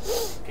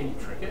 Can you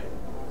trick it?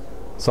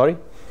 Sorry?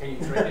 Can you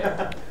trick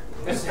it?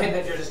 You're saying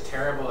that you're just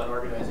terrible at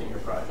organizing your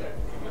project.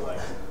 Can you like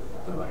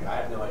I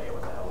have no idea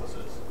what the hell this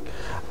is?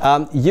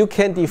 You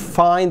can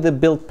define the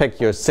build pack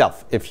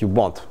yourself if you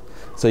want.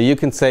 So you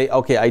can say,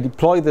 okay, I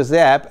deploy this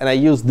app and I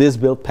use this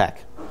build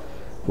pack,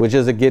 which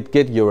is a git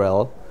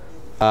URL.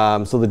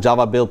 So the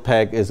Java build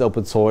pack is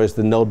open source,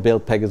 the Node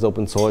build pack is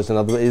open source.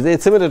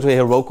 It's similar to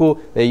Heroku.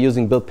 They're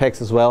using build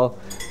packs as well.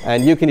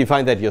 And you can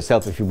define that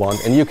yourself if you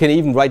want. And you can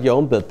even write your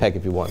own build pack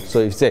if you want. So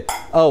if you say,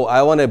 oh,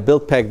 I want a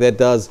build pack that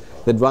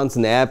runs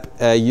an app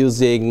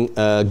using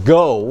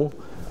Go,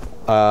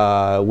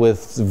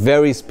 with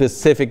very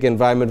specific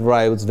environment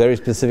variables, very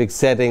specific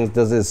settings,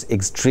 does this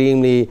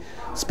extremely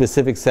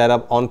specific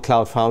setup on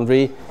Cloud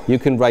Foundry, you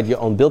can write your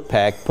own build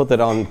pack, put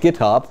that on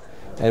GitHub,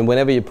 and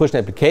whenever you push an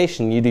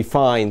application, you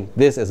define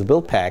this as a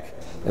build pack,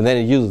 and then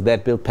it uses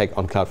that build pack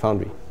on Cloud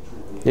Foundry.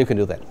 You can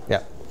do that,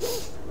 yeah.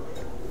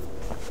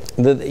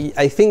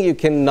 I think you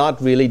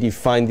cannot really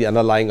define the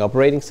underlying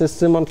operating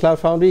system on Cloud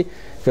Foundry,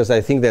 because I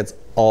think that's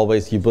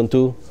always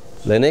Ubuntu,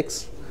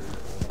 Linux,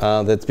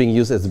 that's being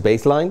used as a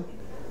baseline.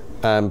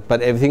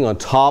 But everything on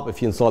top,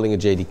 if you're installing a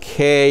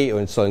JDK or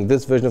installing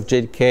this version of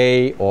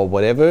JDK or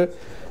whatever,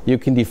 you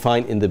can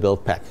define in the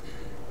build pack.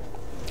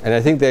 And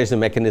I think there's a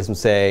mechanism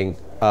saying,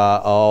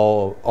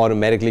 oh,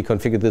 automatically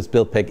configure this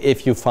build pack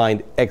if you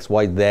find X,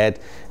 Y, Z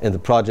in the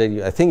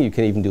project. I think you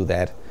can even do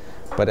that.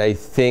 But I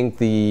think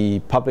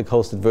the public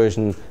hosted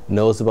version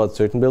knows about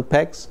certain build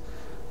packs.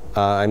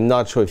 I'm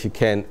not sure if you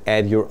can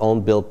add your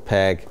own build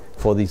pack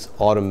for this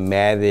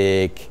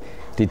automatic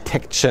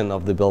detection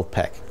of the build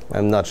pack.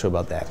 I'm not sure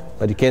about that.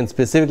 But you can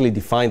specifically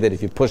define that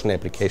if you push an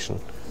application.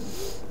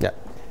 Yeah.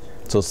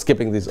 So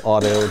skipping this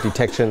auto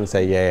detection and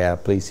say, yeah,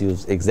 please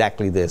use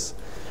exactly this.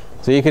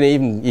 So you can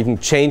even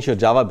change your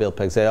Java build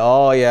pack. Say,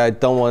 oh, yeah, I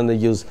don't want to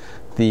use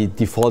the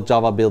default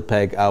Java build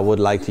pack. I would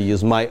like to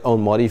use my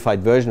own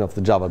modified version of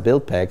the Java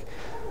build pack.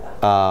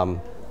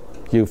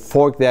 You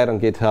fork that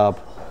on GitHub.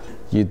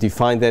 You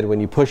define that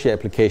when you push your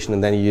application,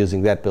 and then you're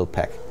using that build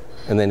pack.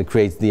 And then it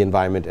creates the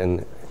environment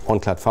and on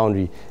Cloud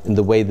Foundry in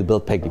the way the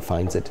build pack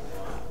defines it.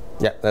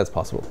 Yeah, that's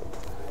possible.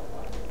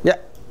 Yeah?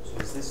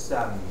 Is this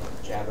Java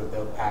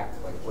build pack,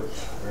 like which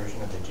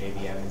version of the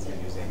JVMs you're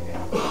using?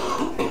 And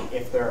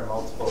if there are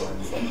multiple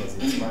ones, like is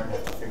it smart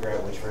enough to figure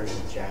out which version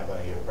of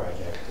Java your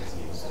project is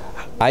using?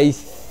 I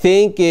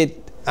think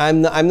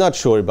I'm not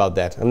sure about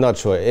that. I'm not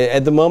sure.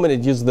 At the moment,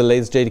 it uses the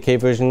latest JDK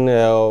version,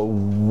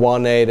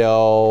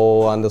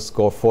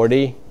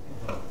 180_40.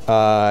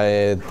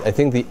 I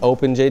think the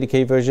open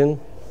JDK version.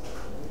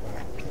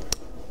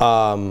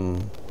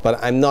 But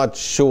I'm not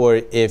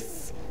sure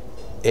if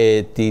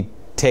it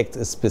detects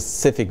a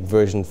specific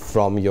version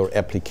from your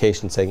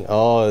application saying,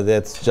 oh,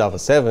 that's Java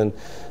 7.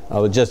 I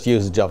will just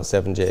use Java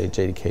 7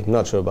 JDK. I'm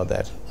not sure about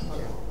that.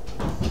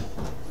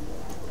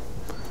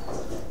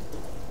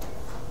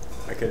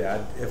 I could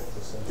add,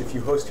 if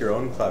you host your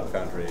own Cloud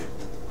Foundry,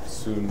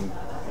 soon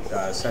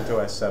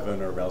CentOS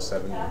 7 or RHEL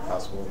 7 will be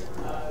possible.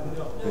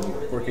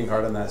 Been working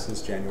hard on that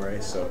since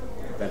January, so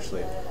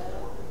eventually.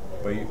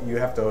 But you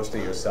have to host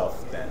it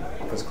yourself then.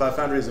 Because Cloud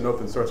Foundry is an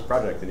open source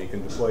project, and you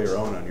can deploy your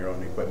own on your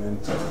own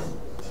equipment,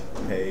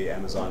 pay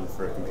Amazon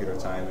for computer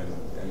time and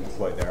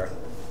deploy there.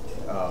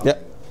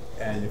 Yep.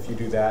 And if you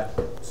do that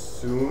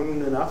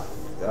soon enough,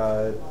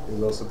 it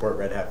will support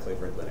Red Hat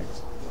flavored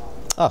Linux.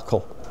 Ah,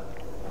 cool.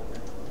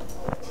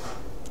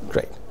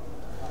 Great.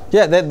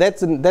 Yeah,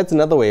 that's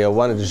another way I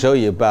wanted to show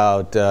you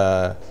about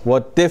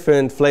what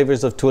different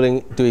flavors of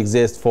tooling do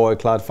exist for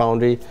Cloud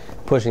Foundry,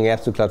 pushing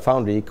apps to Cloud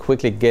Foundry,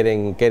 quickly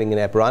getting an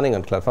app running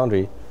on Cloud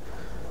Foundry.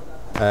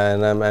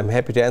 And I'm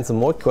happy to answer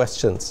more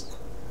questions.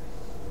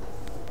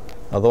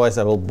 Otherwise,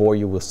 I will bore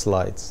you with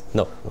slides.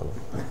 No.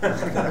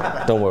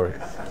 Don't worry.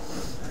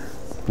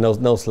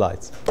 No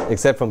slides,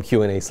 except from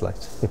Q&A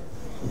slides.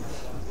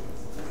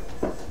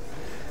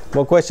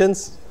 More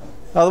questions?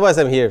 Otherwise,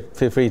 I'm here.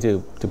 Feel free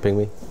to ping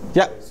me.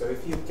 Yeah. So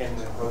if you can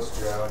host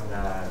your own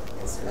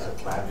instance of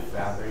Cloud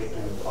Foundry, do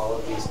all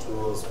of these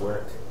tools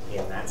work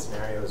in that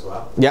scenario as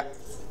well? Yeah.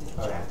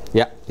 Okay.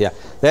 Yeah.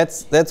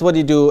 That's what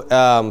you do.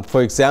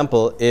 For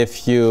example,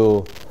 if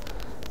you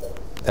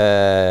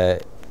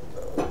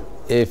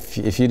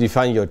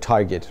define your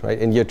target, right,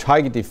 and your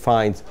target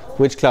defines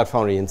which Cloud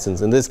Foundry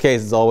instance. In this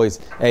case, it's always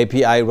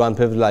API run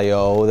Pivotal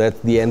IO. That's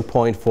the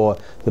endpoint for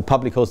the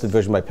public hosted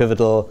version by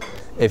Pivotal.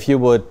 If you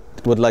would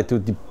like to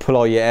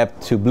deploy your app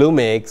to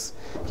Bluemix,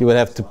 you would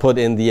have to put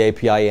in the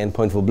API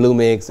endpoint for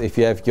Bluemix. If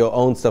you have your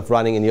own stuff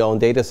running in your own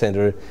data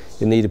center,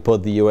 you need to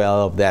put the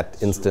URL of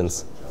that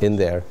instance in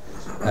there.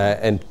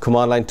 And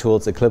command line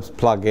tools, Eclipse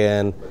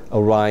plugin,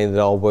 Orion, that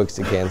all works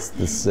against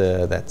this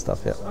that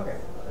stuff. Yeah. Okay.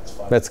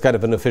 That's kind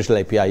of an official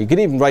API. You can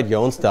even write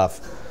your own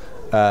stuff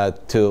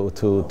to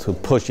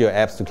push your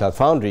apps to Cloud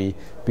Foundry,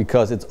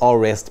 because it's all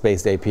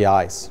REST-based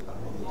APIs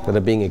that are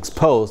being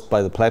exposed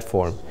by the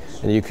platform,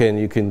 and you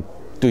can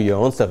do your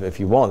own stuff if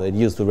you want and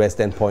use the REST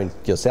endpoint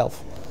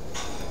yourself.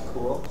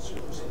 Cool.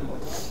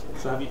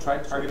 So have you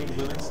tried targeting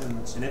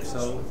Bluemix, and if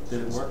so,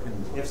 did it work?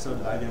 And if so,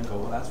 did IBM go,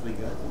 well, that's really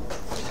good?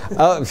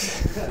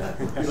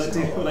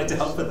 We'd like to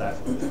help with that.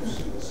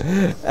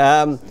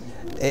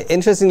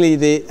 Interestingly,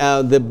 the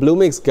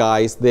Bluemix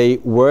guys, they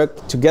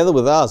work together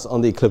with us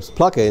on the Eclipse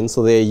plugin,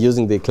 so they're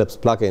using the Eclipse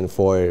plugin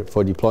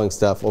for deploying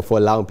stuff, or for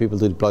allowing people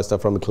to deploy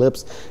stuff from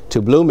Eclipse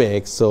to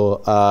Bluemix.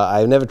 So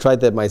I've never tried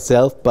that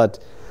myself, but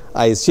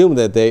I assume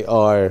that they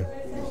are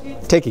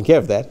taking care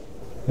of that.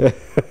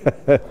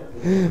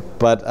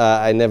 But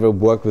I never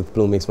worked with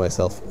Bluemix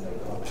myself.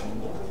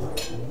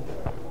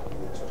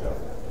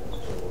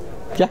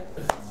 Yeah?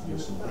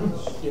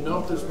 You know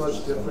if there's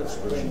much difference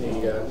between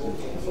the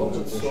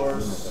open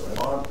source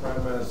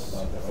on-premise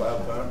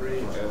Cloud Foundry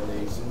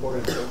and the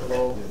supported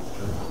Pivotal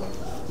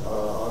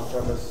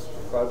on-premise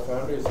Cloud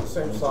Foundry? Is it the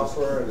same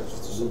software and it's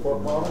just a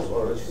support model,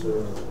 or is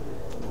there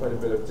quite a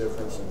bit of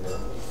difference in the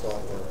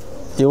software?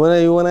 You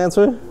wanna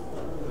answer?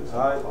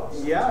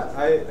 Yeah,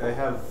 I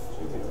have.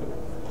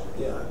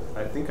 Yeah,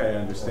 I think I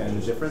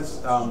understand the difference.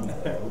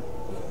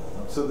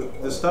 So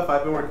the stuff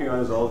I've been working on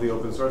is all the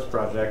open source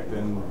project,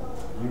 and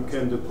you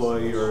can deploy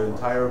your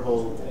entire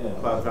whole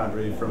Cloud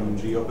Foundry from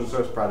the open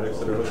source projects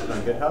that are hosted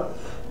on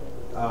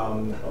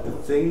GitHub. The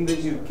thing that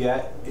you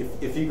get,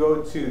 if you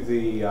go to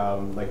the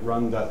like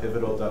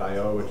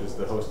run.pivotal.io, which is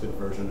the hosted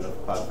version of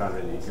Cloud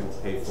Foundry that you can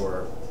pay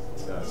for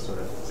sort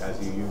of as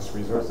you use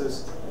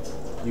resources,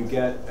 you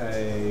get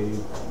a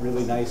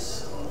really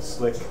nice,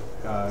 slick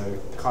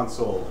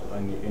console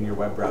in your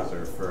web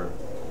browser for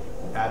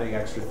adding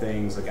extra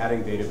things, like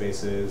adding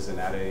databases and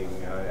adding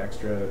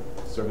extra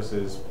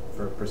services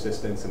for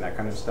persistence and that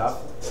kind of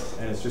stuff.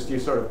 And it's just, you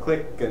sort of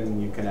click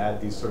and you can add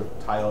these sort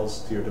of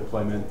tiles to your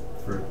deployment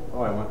for,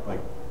 oh, I want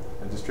like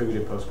a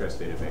distributed Postgres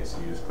database.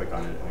 You just click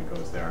on it and it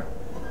goes there.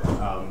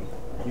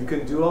 You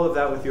can do all of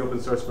that with the open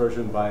source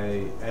version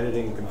by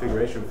editing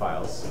configuration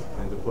files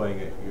and deploying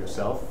it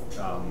yourself.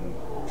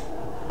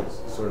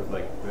 It's sort of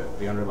like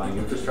the underlying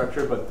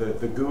infrastructure, but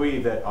the GUI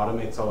that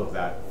automates all of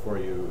that for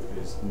you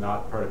is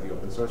not part of the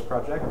open source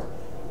project.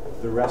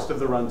 The rest of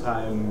the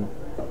runtime,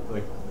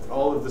 like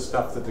all of the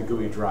stuff that the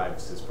GUI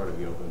drives, is part of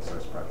the open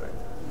source project.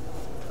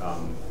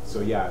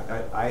 So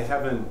yeah, I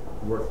haven't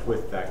worked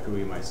with that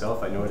GUI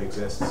myself. I know it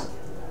exists,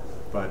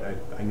 but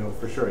I know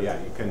for sure, yeah,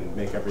 you can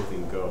make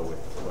everything go with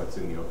what's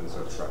in the open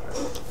source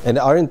project. And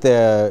aren't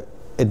there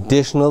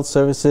additional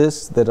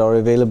services that are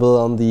available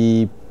on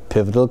the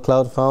Pivotal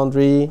Cloud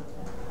Foundry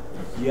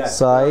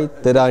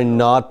side that are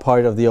not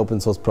part of the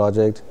open source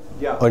project?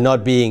 Yeah. Or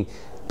not being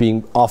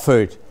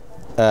offered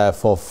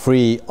for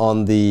free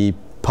on the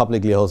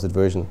publicly hosted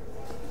version?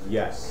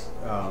 Yes.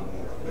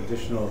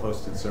 Additional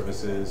hosted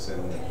services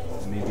and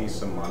maybe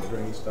some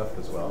monitoring stuff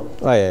as well.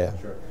 Oh yeah.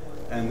 Sure.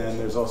 And then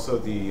there's also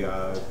the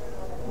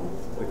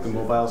like the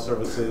mobile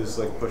services,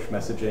 like push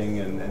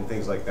messaging and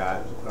things like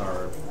that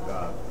are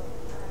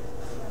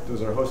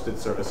those are hosted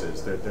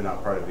services. They're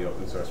not part of the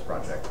open source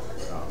project.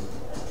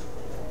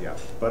 Yeah.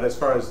 But as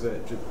far as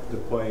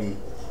deploying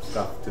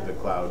stuff to the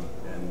cloud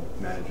and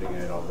managing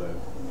it, all the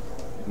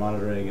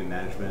monitoring and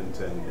management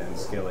and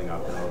scaling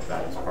up and all of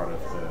that is part of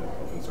the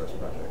open source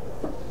project.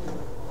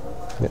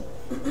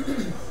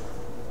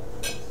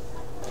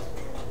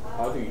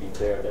 How do you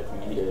declare that you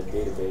need a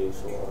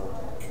database or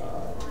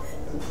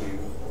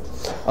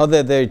Oh,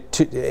 there are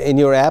two in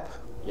your app?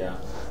 Yeah.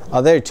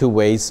 There are two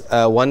ways.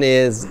 One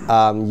is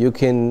you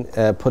can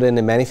put in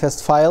a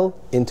manifest file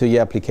into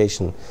your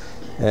application,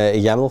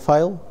 a YAML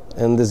file.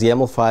 And this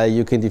YAML file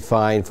you can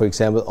define, for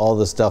example, all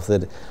the stuff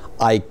that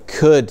I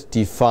could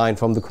define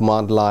from the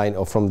command line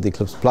or from the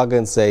Eclipse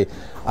plugin. Say,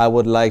 I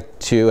would like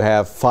to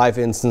have 5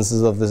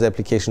 instances of this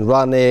application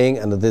running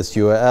under this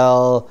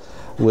URL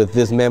with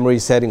this memory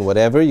setting,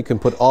 whatever. You can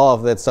put all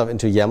of that stuff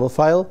into a YAML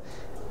file.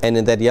 And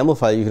in that YAML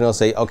file, you can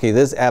also say, okay,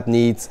 this app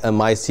needs a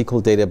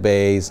MySQL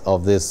database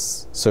of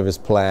this service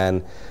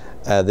plan.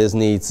 This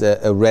needs a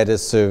Redis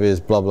service,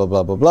 blah, blah,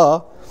 blah, blah,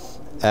 blah.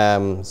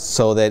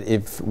 So that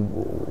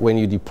when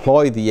you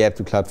deploy the app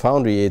to Cloud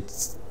Foundry,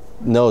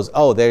 knows,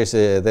 oh, there's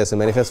a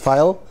manifest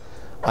file.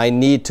 I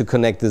need to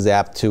connect this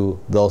app to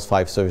those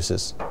 5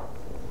 services,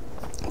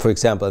 for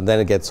example, and then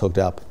it gets hooked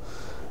up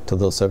to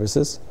those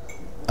services.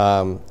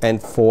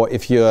 And for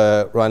if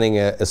you're running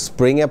a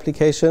Spring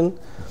application,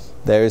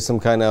 there is some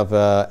kind of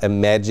a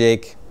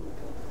magic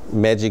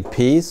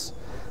piece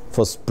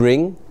for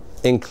Spring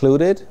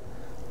included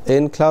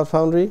in Cloud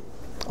Foundry,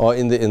 or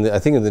in the I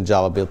think in the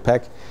Java build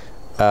pack,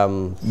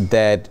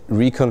 that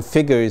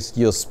reconfigures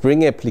your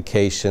Spring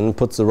application,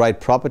 puts the right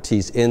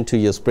properties into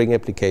your Spring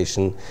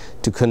application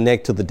to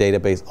connect to the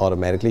database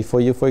automatically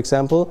for you, for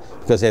example,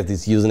 because you have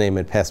this username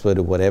and password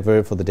or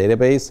whatever for the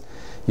database,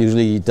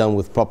 usually done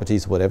with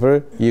properties,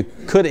 whatever. You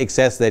could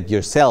access that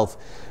yourself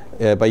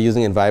by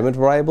using environment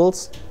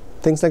variables,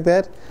 things like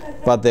that.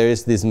 But there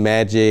is this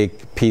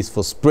magic piece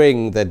for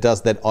Spring that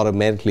does that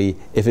automatically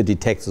if it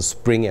detects a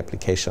Spring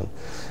application,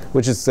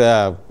 which is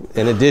in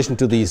addition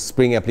to the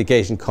Spring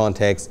application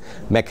context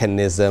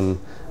mechanism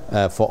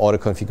for auto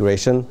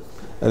configuration.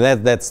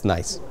 That's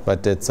nice,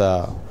 but it's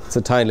a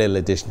tiny little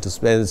addition to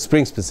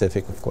Spring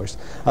specific, of course.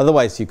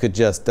 Otherwise, you could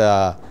just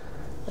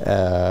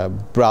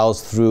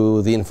browse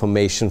through the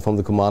information from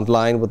the command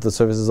line what the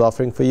service is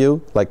offering for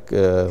you, like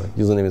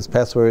usernames,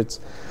 passwords,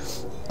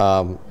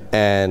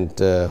 and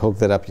hook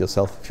that up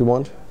yourself if you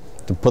want,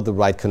 to put the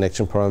right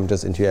connection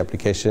parameters into your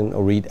application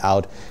or read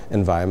out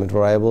environment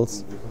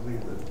variables.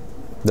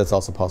 That's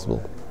also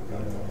possible.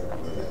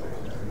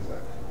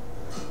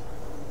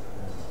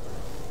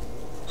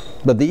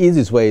 But the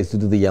easiest way is to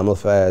do the YAML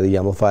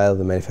file,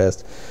 the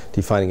manifest,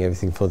 defining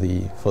everything for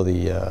the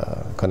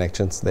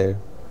connections there,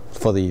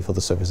 for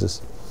the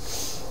services.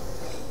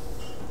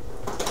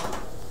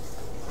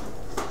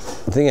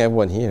 I think I have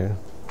one here.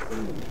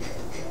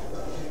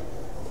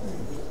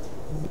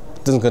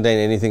 It doesn't contain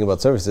anything about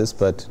services,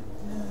 but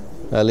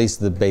at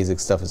least the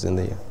basic stuff is in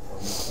there.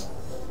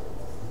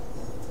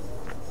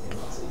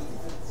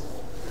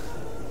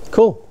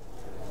 Cool.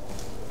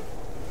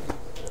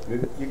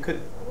 You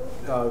could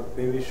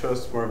maybe show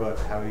us more about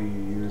how you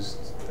used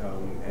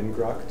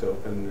ngrok to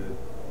open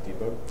the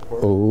debug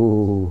port.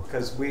 Oh.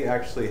 Because we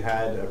actually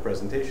had a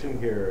presentation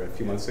here a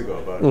few months ago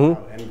about how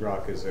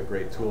ngrok is a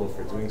great tool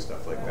for doing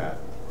stuff like that.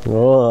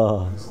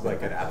 Oh. It's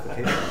like an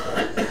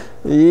application.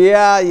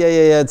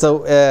 Yeah.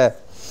 So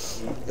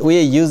we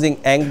are using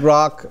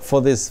ngrok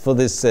for this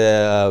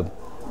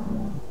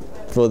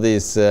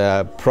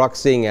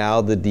proxying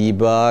out the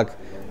debug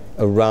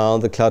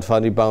around the Cloud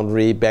Foundry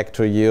boundary back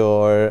to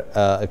your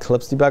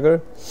Eclipse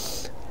debugger.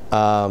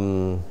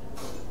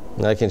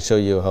 I can show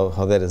you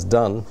how that is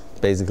done,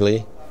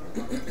 basically.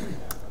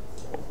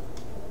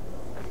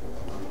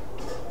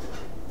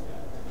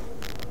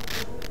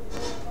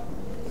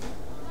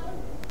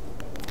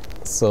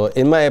 So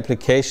in my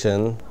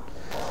application,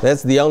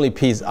 that's the only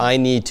piece I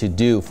need to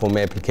do for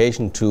my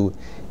application to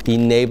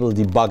enable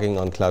debugging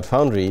on Cloud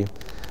Foundry.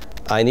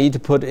 I need to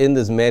put in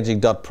this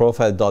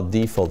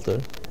magic.profile.d folder.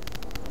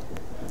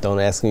 Don't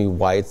ask me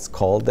why it's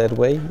called that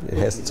way. It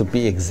has to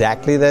be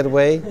exactly that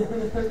way.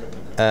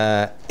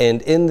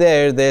 And in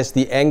there's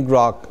the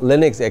ngrok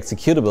Linux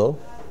executable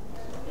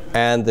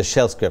and the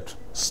shell script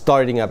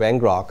starting up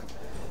ngrok,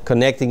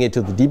 connecting it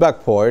to the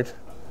debug port,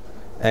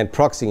 and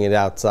proxying it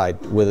outside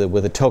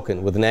with a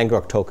token, with an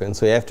ngrok token.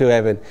 So you have to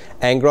have an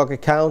ngrok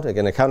account, like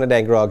an account at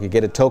ngrok. You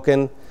get a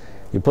token.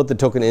 You put the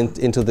token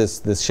into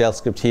this shell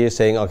script here,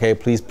 saying, okay,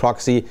 please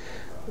proxy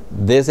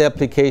this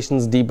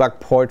application's debug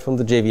port from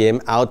the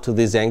JVM out to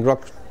this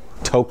ngrok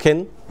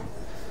token.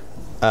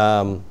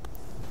 And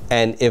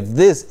if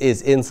this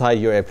is inside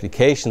your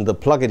application, the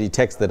plugin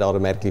detects that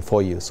automatically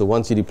for you. So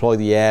once you deploy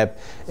the app,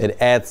 it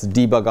adds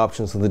debug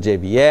options to the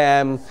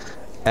JVM.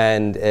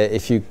 And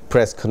if you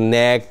press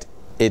connect,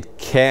 it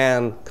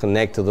can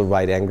connect to the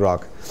right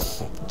ngrok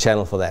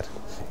channel for that.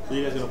 So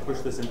you guys are going to push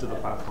this into the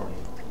platform?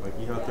 Like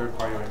you have a third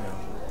party right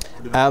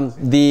now?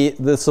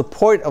 The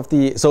support of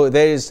the, so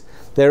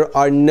there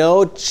are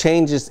no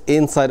changes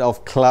inside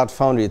of Cloud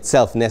Foundry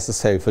itself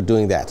necessary for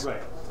doing that.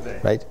 Right, today.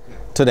 Right? Yeah.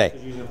 Today.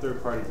 You're using a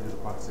third party to do the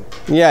proxy.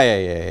 Yeah.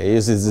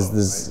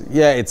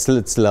 It's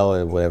slow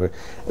and whatever.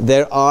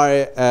 There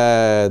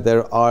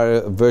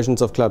are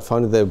versions of Cloud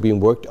Foundry that are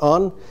being worked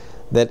on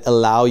that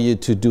allow you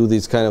to do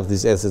this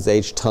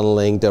SSH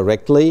tunneling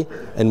directly,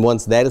 and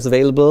once that is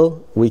available,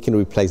 we can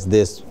replace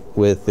this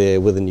with a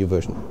new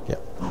version. Yeah.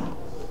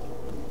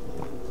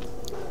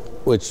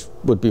 Which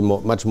would be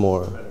much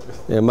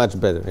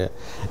better. Yeah.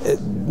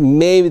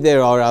 Maybe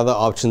there are other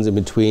options in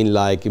between,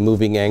 like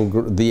moving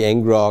the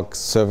ngrok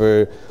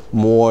server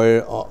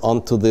more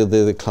onto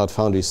the Cloud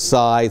Foundry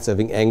side, so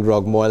having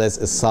ngrok more or less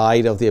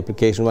aside of the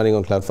application running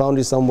on Cloud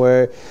Foundry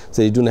somewhere,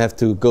 so you don't have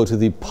to go to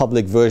the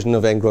public version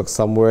of ngrok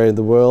somewhere in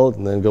the world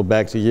and then go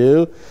back to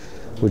you,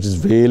 which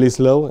is really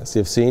slow, as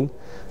you've seen.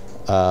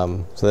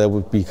 So that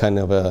would be kind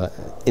of an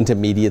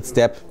intermediate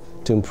step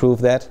to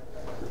improve that.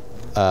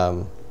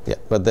 Yeah,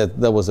 but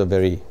that was a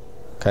very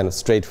kind of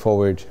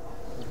straightforward,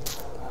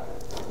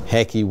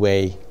 hacky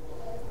way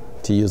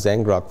to use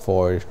ngrok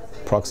for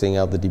proxying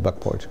out the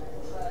debug port.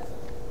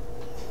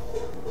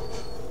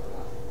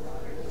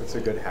 It's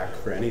a good hack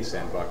for any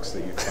sandbox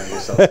that you find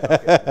yourself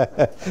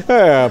stuck in.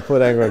 Yeah,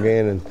 put Angro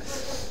again and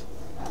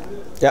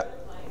yeah.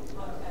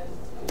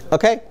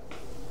 Okay.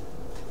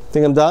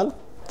 Think I'm done.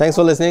 Thanks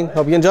for listening.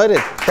 Hope you enjoyed it.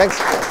 Thanks.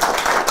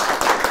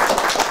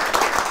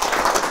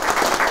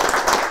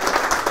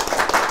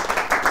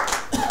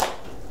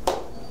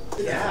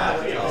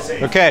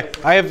 Okay,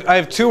 I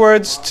have 2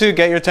 words to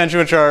get your attention,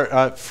 which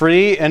are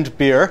free and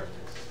beer.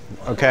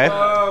 Okay.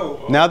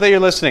 Now that you're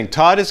listening,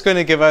 Todd is going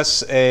to give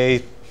us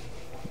a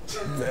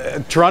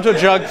Toronto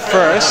Jug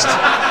first.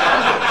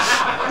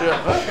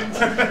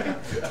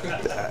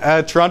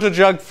 Toronto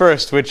Jug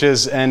first, which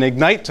is an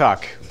Ignite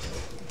talk.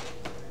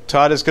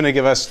 Todd is going to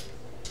give us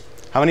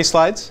how many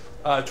slides?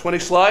 20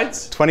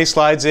 slides. 20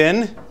 slides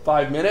in.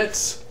 5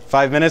 minutes.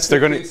 5 minutes. They're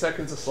going 15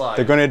 seconds a slide.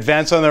 They're going to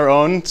advance on their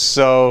own,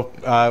 so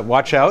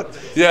watch out.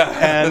 Yeah.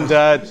 And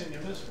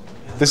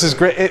this is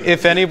great.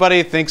 If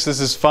anybody thinks this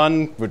is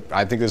fun,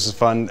 I think this is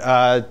fun.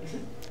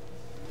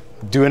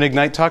 Do an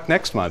Ignite talk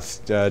next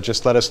month.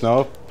 Just let us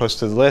know. Post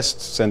to the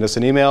list. Send us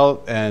an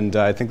email. And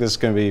I think this is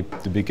going to be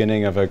the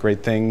beginning of a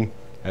great thing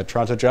at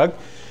Toronto Jug.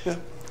 Yeah.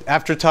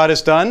 After Todd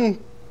is done,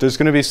 there's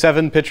going to be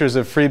 7 pitchers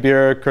of free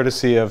beer,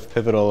 courtesy of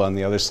Pivotal, on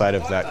the other side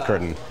of that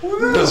curtain.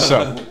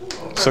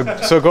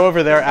 So go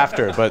over there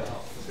after,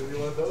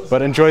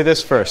 but enjoy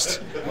this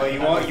first. Well, you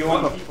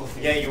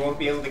won't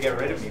be able to get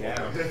rid of me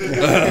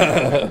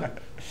now.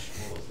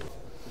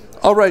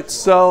 All right,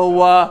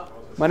 so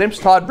my name's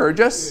Todd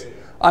Burgess.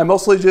 I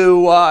mostly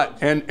do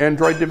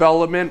Android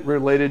development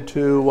related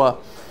to,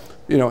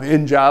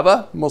 in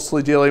Java,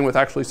 mostly dealing with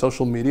actually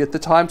social media at the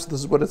time. So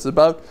this is what it's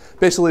about.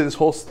 Basically, this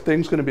whole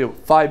thing's going to be about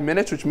 5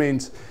 minutes, which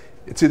means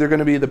it's either going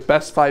to be the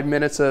best 5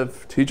 minutes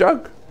of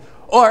TJug,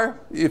 or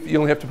if you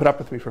only have to put up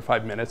with me for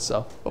 5 minutes.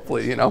 So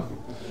hopefully, All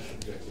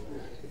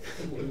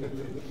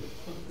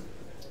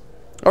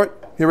right,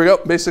 here we go.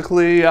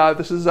 Basically,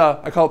 this is,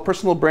 I call it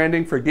personal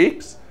branding for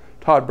geeks.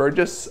 Todd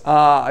Burgess.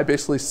 I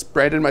basically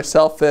branded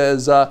myself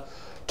as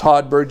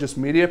Todd Burgess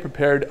Media.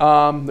 Prepared.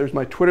 There's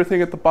my Twitter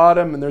thing at the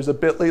bottom, and there's a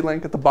bit.ly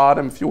link at the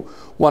bottom if you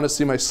want to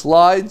see my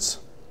slides.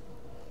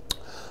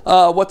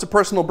 What's a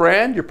personal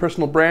brand? Your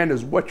personal brand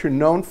is what you're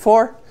known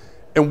for,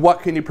 and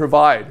what can you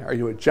provide? Are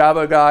you a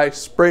Java guy,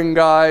 Spring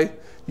guy?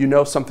 You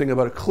know something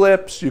about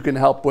Eclipse? You can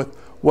help with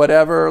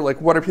whatever.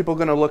 Like, what are people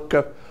going to look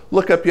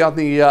up you on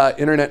the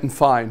internet and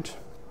find?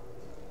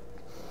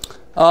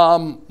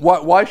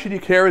 Why should you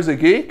care as a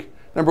geek?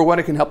 Number one,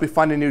 it can help you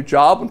find a new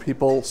job when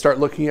people start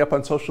looking you up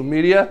on social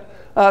media.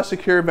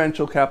 Secure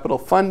venture capital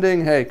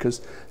funding, hey,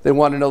 because they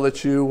want to know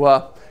that you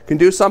can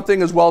do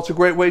something. As well, it's a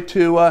great way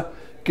to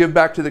give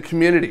back to the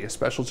community.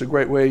 Especially, it's a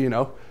great way,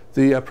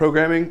 the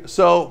programming.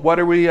 So what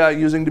are we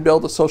using to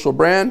build a social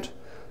brand?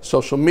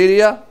 Social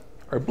media,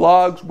 our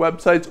blogs,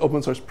 websites,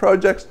 open source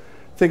projects.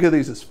 Think of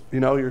these as,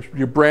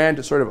 your brand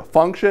is sort of a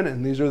function,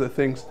 and these are the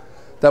things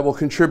that will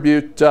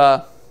contribute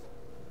to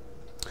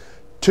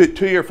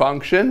your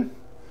function.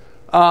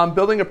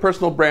 Building a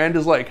personal brand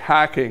is like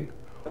hacking.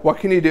 What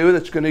can you do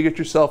that's going to get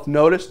yourself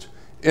noticed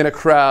in a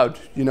crowd?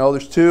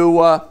 There's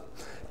 2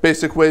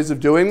 basic ways of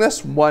doing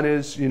this. One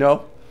is,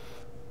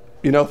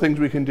 things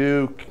we can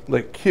do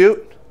like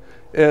cute.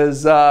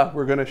 Is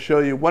we're going to show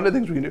you one of the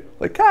things we can do,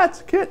 like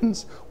cats,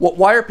 kittens.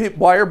 Why are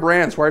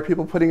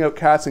people putting out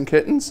cats and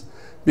kittens?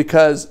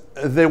 Because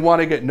they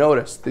want to get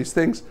noticed. These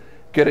things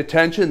get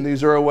attention.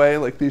 These are a way,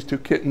 like these 2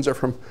 kittens are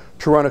from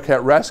Toronto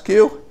Cat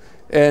Rescue,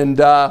 and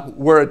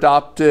were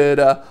adopted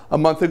a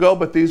month ago,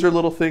 but these are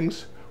little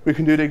things we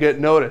can do to get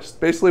noticed.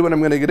 Basically what I'm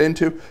going to get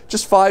into,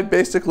 just 5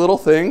 basic little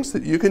things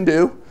that you can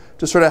do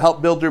to sort of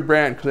help build your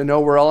brand, because I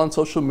know we're all on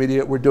social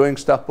media, we're doing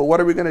stuff, but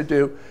what are we going to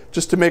do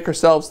just to make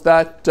ourselves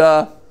that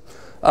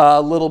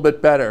a little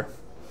bit better?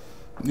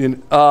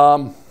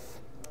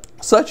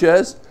 Such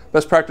as,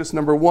 best practice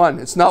number 1,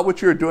 it's not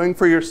what you're doing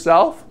for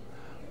yourself,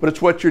 but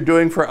it's what you're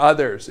doing for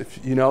others.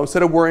 If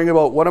instead of worrying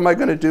about what am I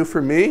going to do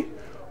for me,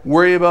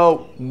 worry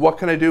about what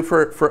can I do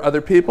for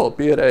other people,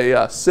 be it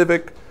a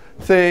civic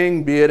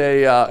thing, be it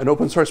an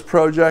open source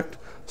project,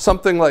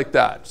 something like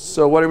that.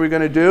 So what are we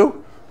going to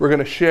do? We're going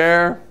to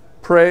share,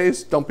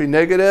 praise, don't be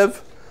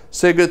negative,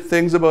 say good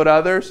things about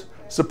others,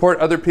 support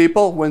other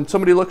people. When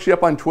somebody looks you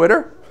up on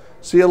Twitter,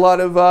 see a lot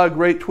of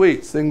great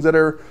tweets, things that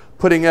are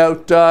putting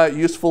out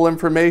useful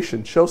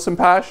information. Show some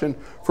passion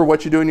for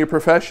what you do in your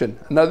profession.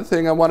 Another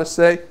thing I want to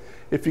say,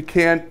 if you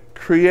can't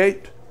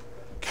create,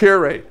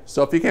 curate.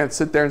 So if you can't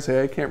sit there and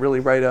say, I can't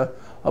really write a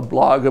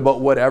blog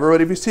about whatever,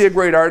 but if you see a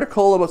great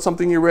article about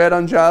something you read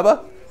on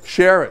Java,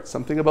 share it.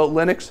 Something about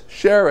Linux,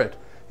 share it.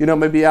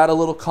 Maybe add a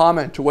little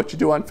comment to what you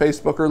do on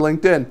Facebook or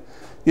LinkedIn.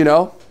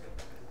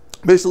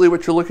 Basically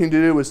what you're looking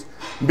to do is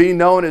be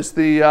known as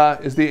the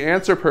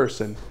answer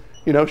person.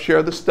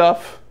 Share the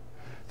stuff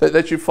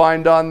that you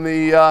find on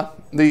the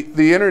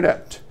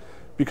internet,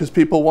 because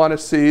people want to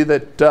see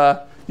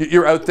that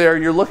you're out there,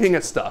 you're looking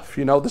at stuff.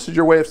 This is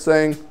your way of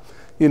saying,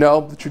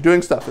 that you're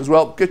doing stuff as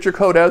well. Get your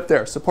code out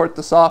there. Support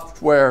the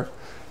software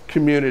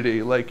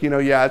community. Like,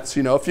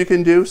 if you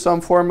can do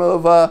some form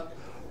of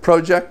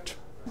project,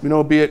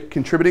 be it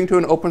contributing to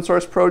an open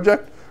source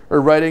project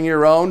or writing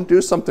your own,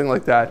 do something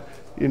like that.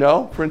 You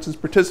know, for instance,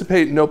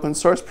 participate in open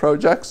source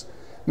projects.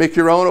 Make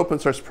your own open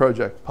source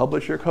project.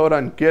 Publish your code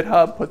on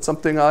GitHub. Put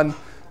something on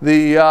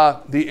the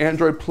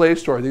Android Play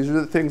Store. These are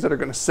the things that are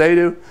going to say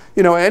to,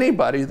 you know,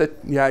 anybody that,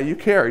 yeah, you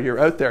care. You're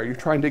out there. You're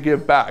trying to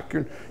give back.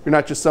 You're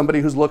not just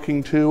somebody who's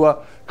looking to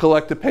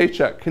collect a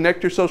paycheck.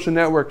 Connect your social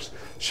networks.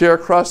 Share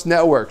across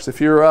networks.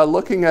 If you're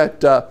looking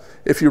at,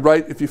 if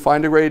you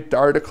find a great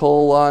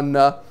article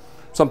on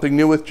something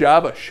new with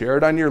Java, share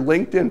it on your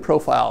LinkedIn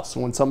profile.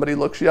 So when somebody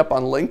looks you up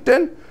on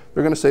LinkedIn,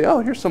 they're going to say,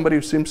 oh, here's somebody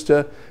who seems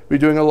to be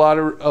doing a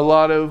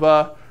lot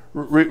of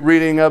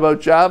reading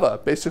about Java.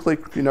 Basically,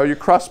 you know, you're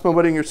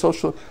cross-promoting your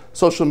social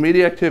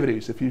media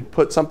activities. If you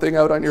put something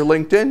out on your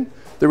LinkedIn,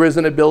 there is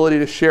an ability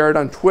to share it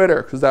on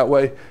Twitter, because that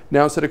way,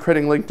 now instead of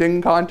creating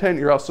LinkedIn content,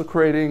 you're also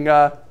creating,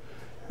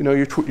 you know,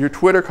 your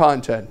Twitter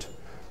content.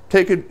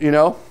 Take advantage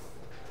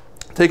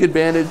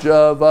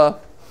of,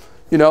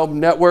 you know,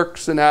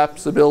 networks and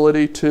apps'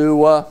 ability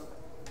to,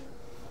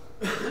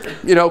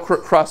 you know,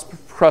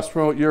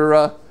 cross-promote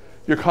your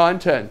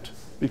content.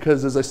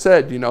 Because as I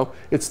said, you know,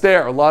 it's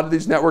there. A lot of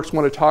these networks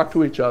want to talk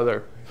to each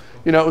other.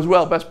 You know, as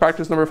well, best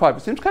practice number 5.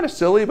 It seems kind of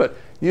silly, but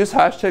use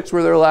hashtags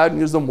where they're allowed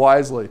and use them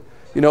wisely.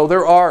 You know,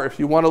 there are, if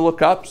you want to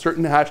look up,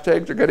 certain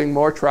hashtags are getting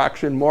more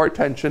traction, more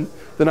attention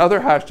than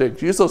other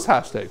hashtags. Use those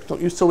hashtags.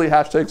 Don't use silly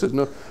hashtags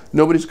that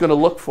nobody's going to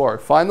look for.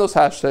 Find those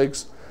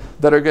hashtags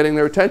that are getting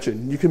their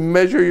attention. You can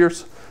measure your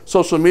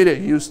social media.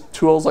 Use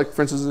tools like,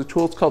 for instance, a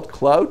tool called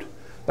Cloud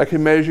that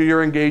can measure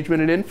your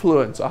engagement and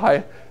influence. A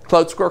high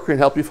Cloud score can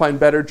help you find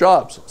better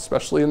jobs,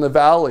 especially in the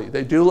Valley.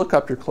 They do look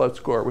up your Cloud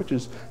score, which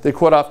is, they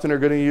quite often are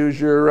going to use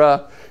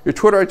your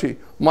Twitter IT.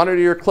 Monitor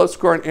your Cloud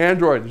score on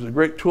Android. There's a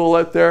great tool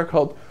out there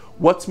called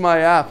What's My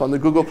App on the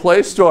Google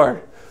Play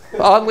Store.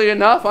 Oddly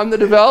enough, I'm the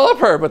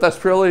developer, but that's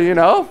purely, you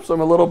know, so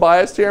I'm a little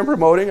biased here in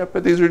promoting it,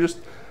 but these are just,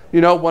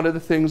 you know, one of the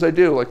things I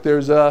do. Like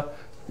there's a,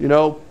 you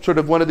know, sort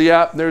of one of the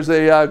app, there's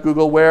a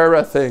Google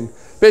Wear thing.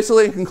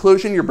 Basically, in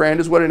conclusion, your brand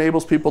is what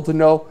enables people to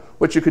know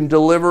what you can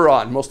deliver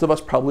on. Most of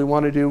us probably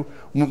want to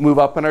move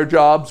up in our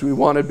jobs. We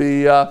want to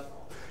be,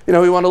 you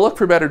know, we want to look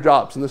for better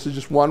jobs. And this is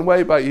just one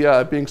way,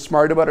 by being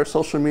smart about our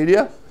social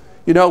media.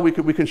 You know, we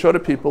can show to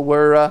people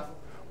where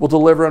we'll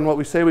deliver on what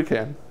we say we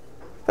can.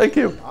 Thank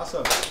you.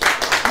 Awesome.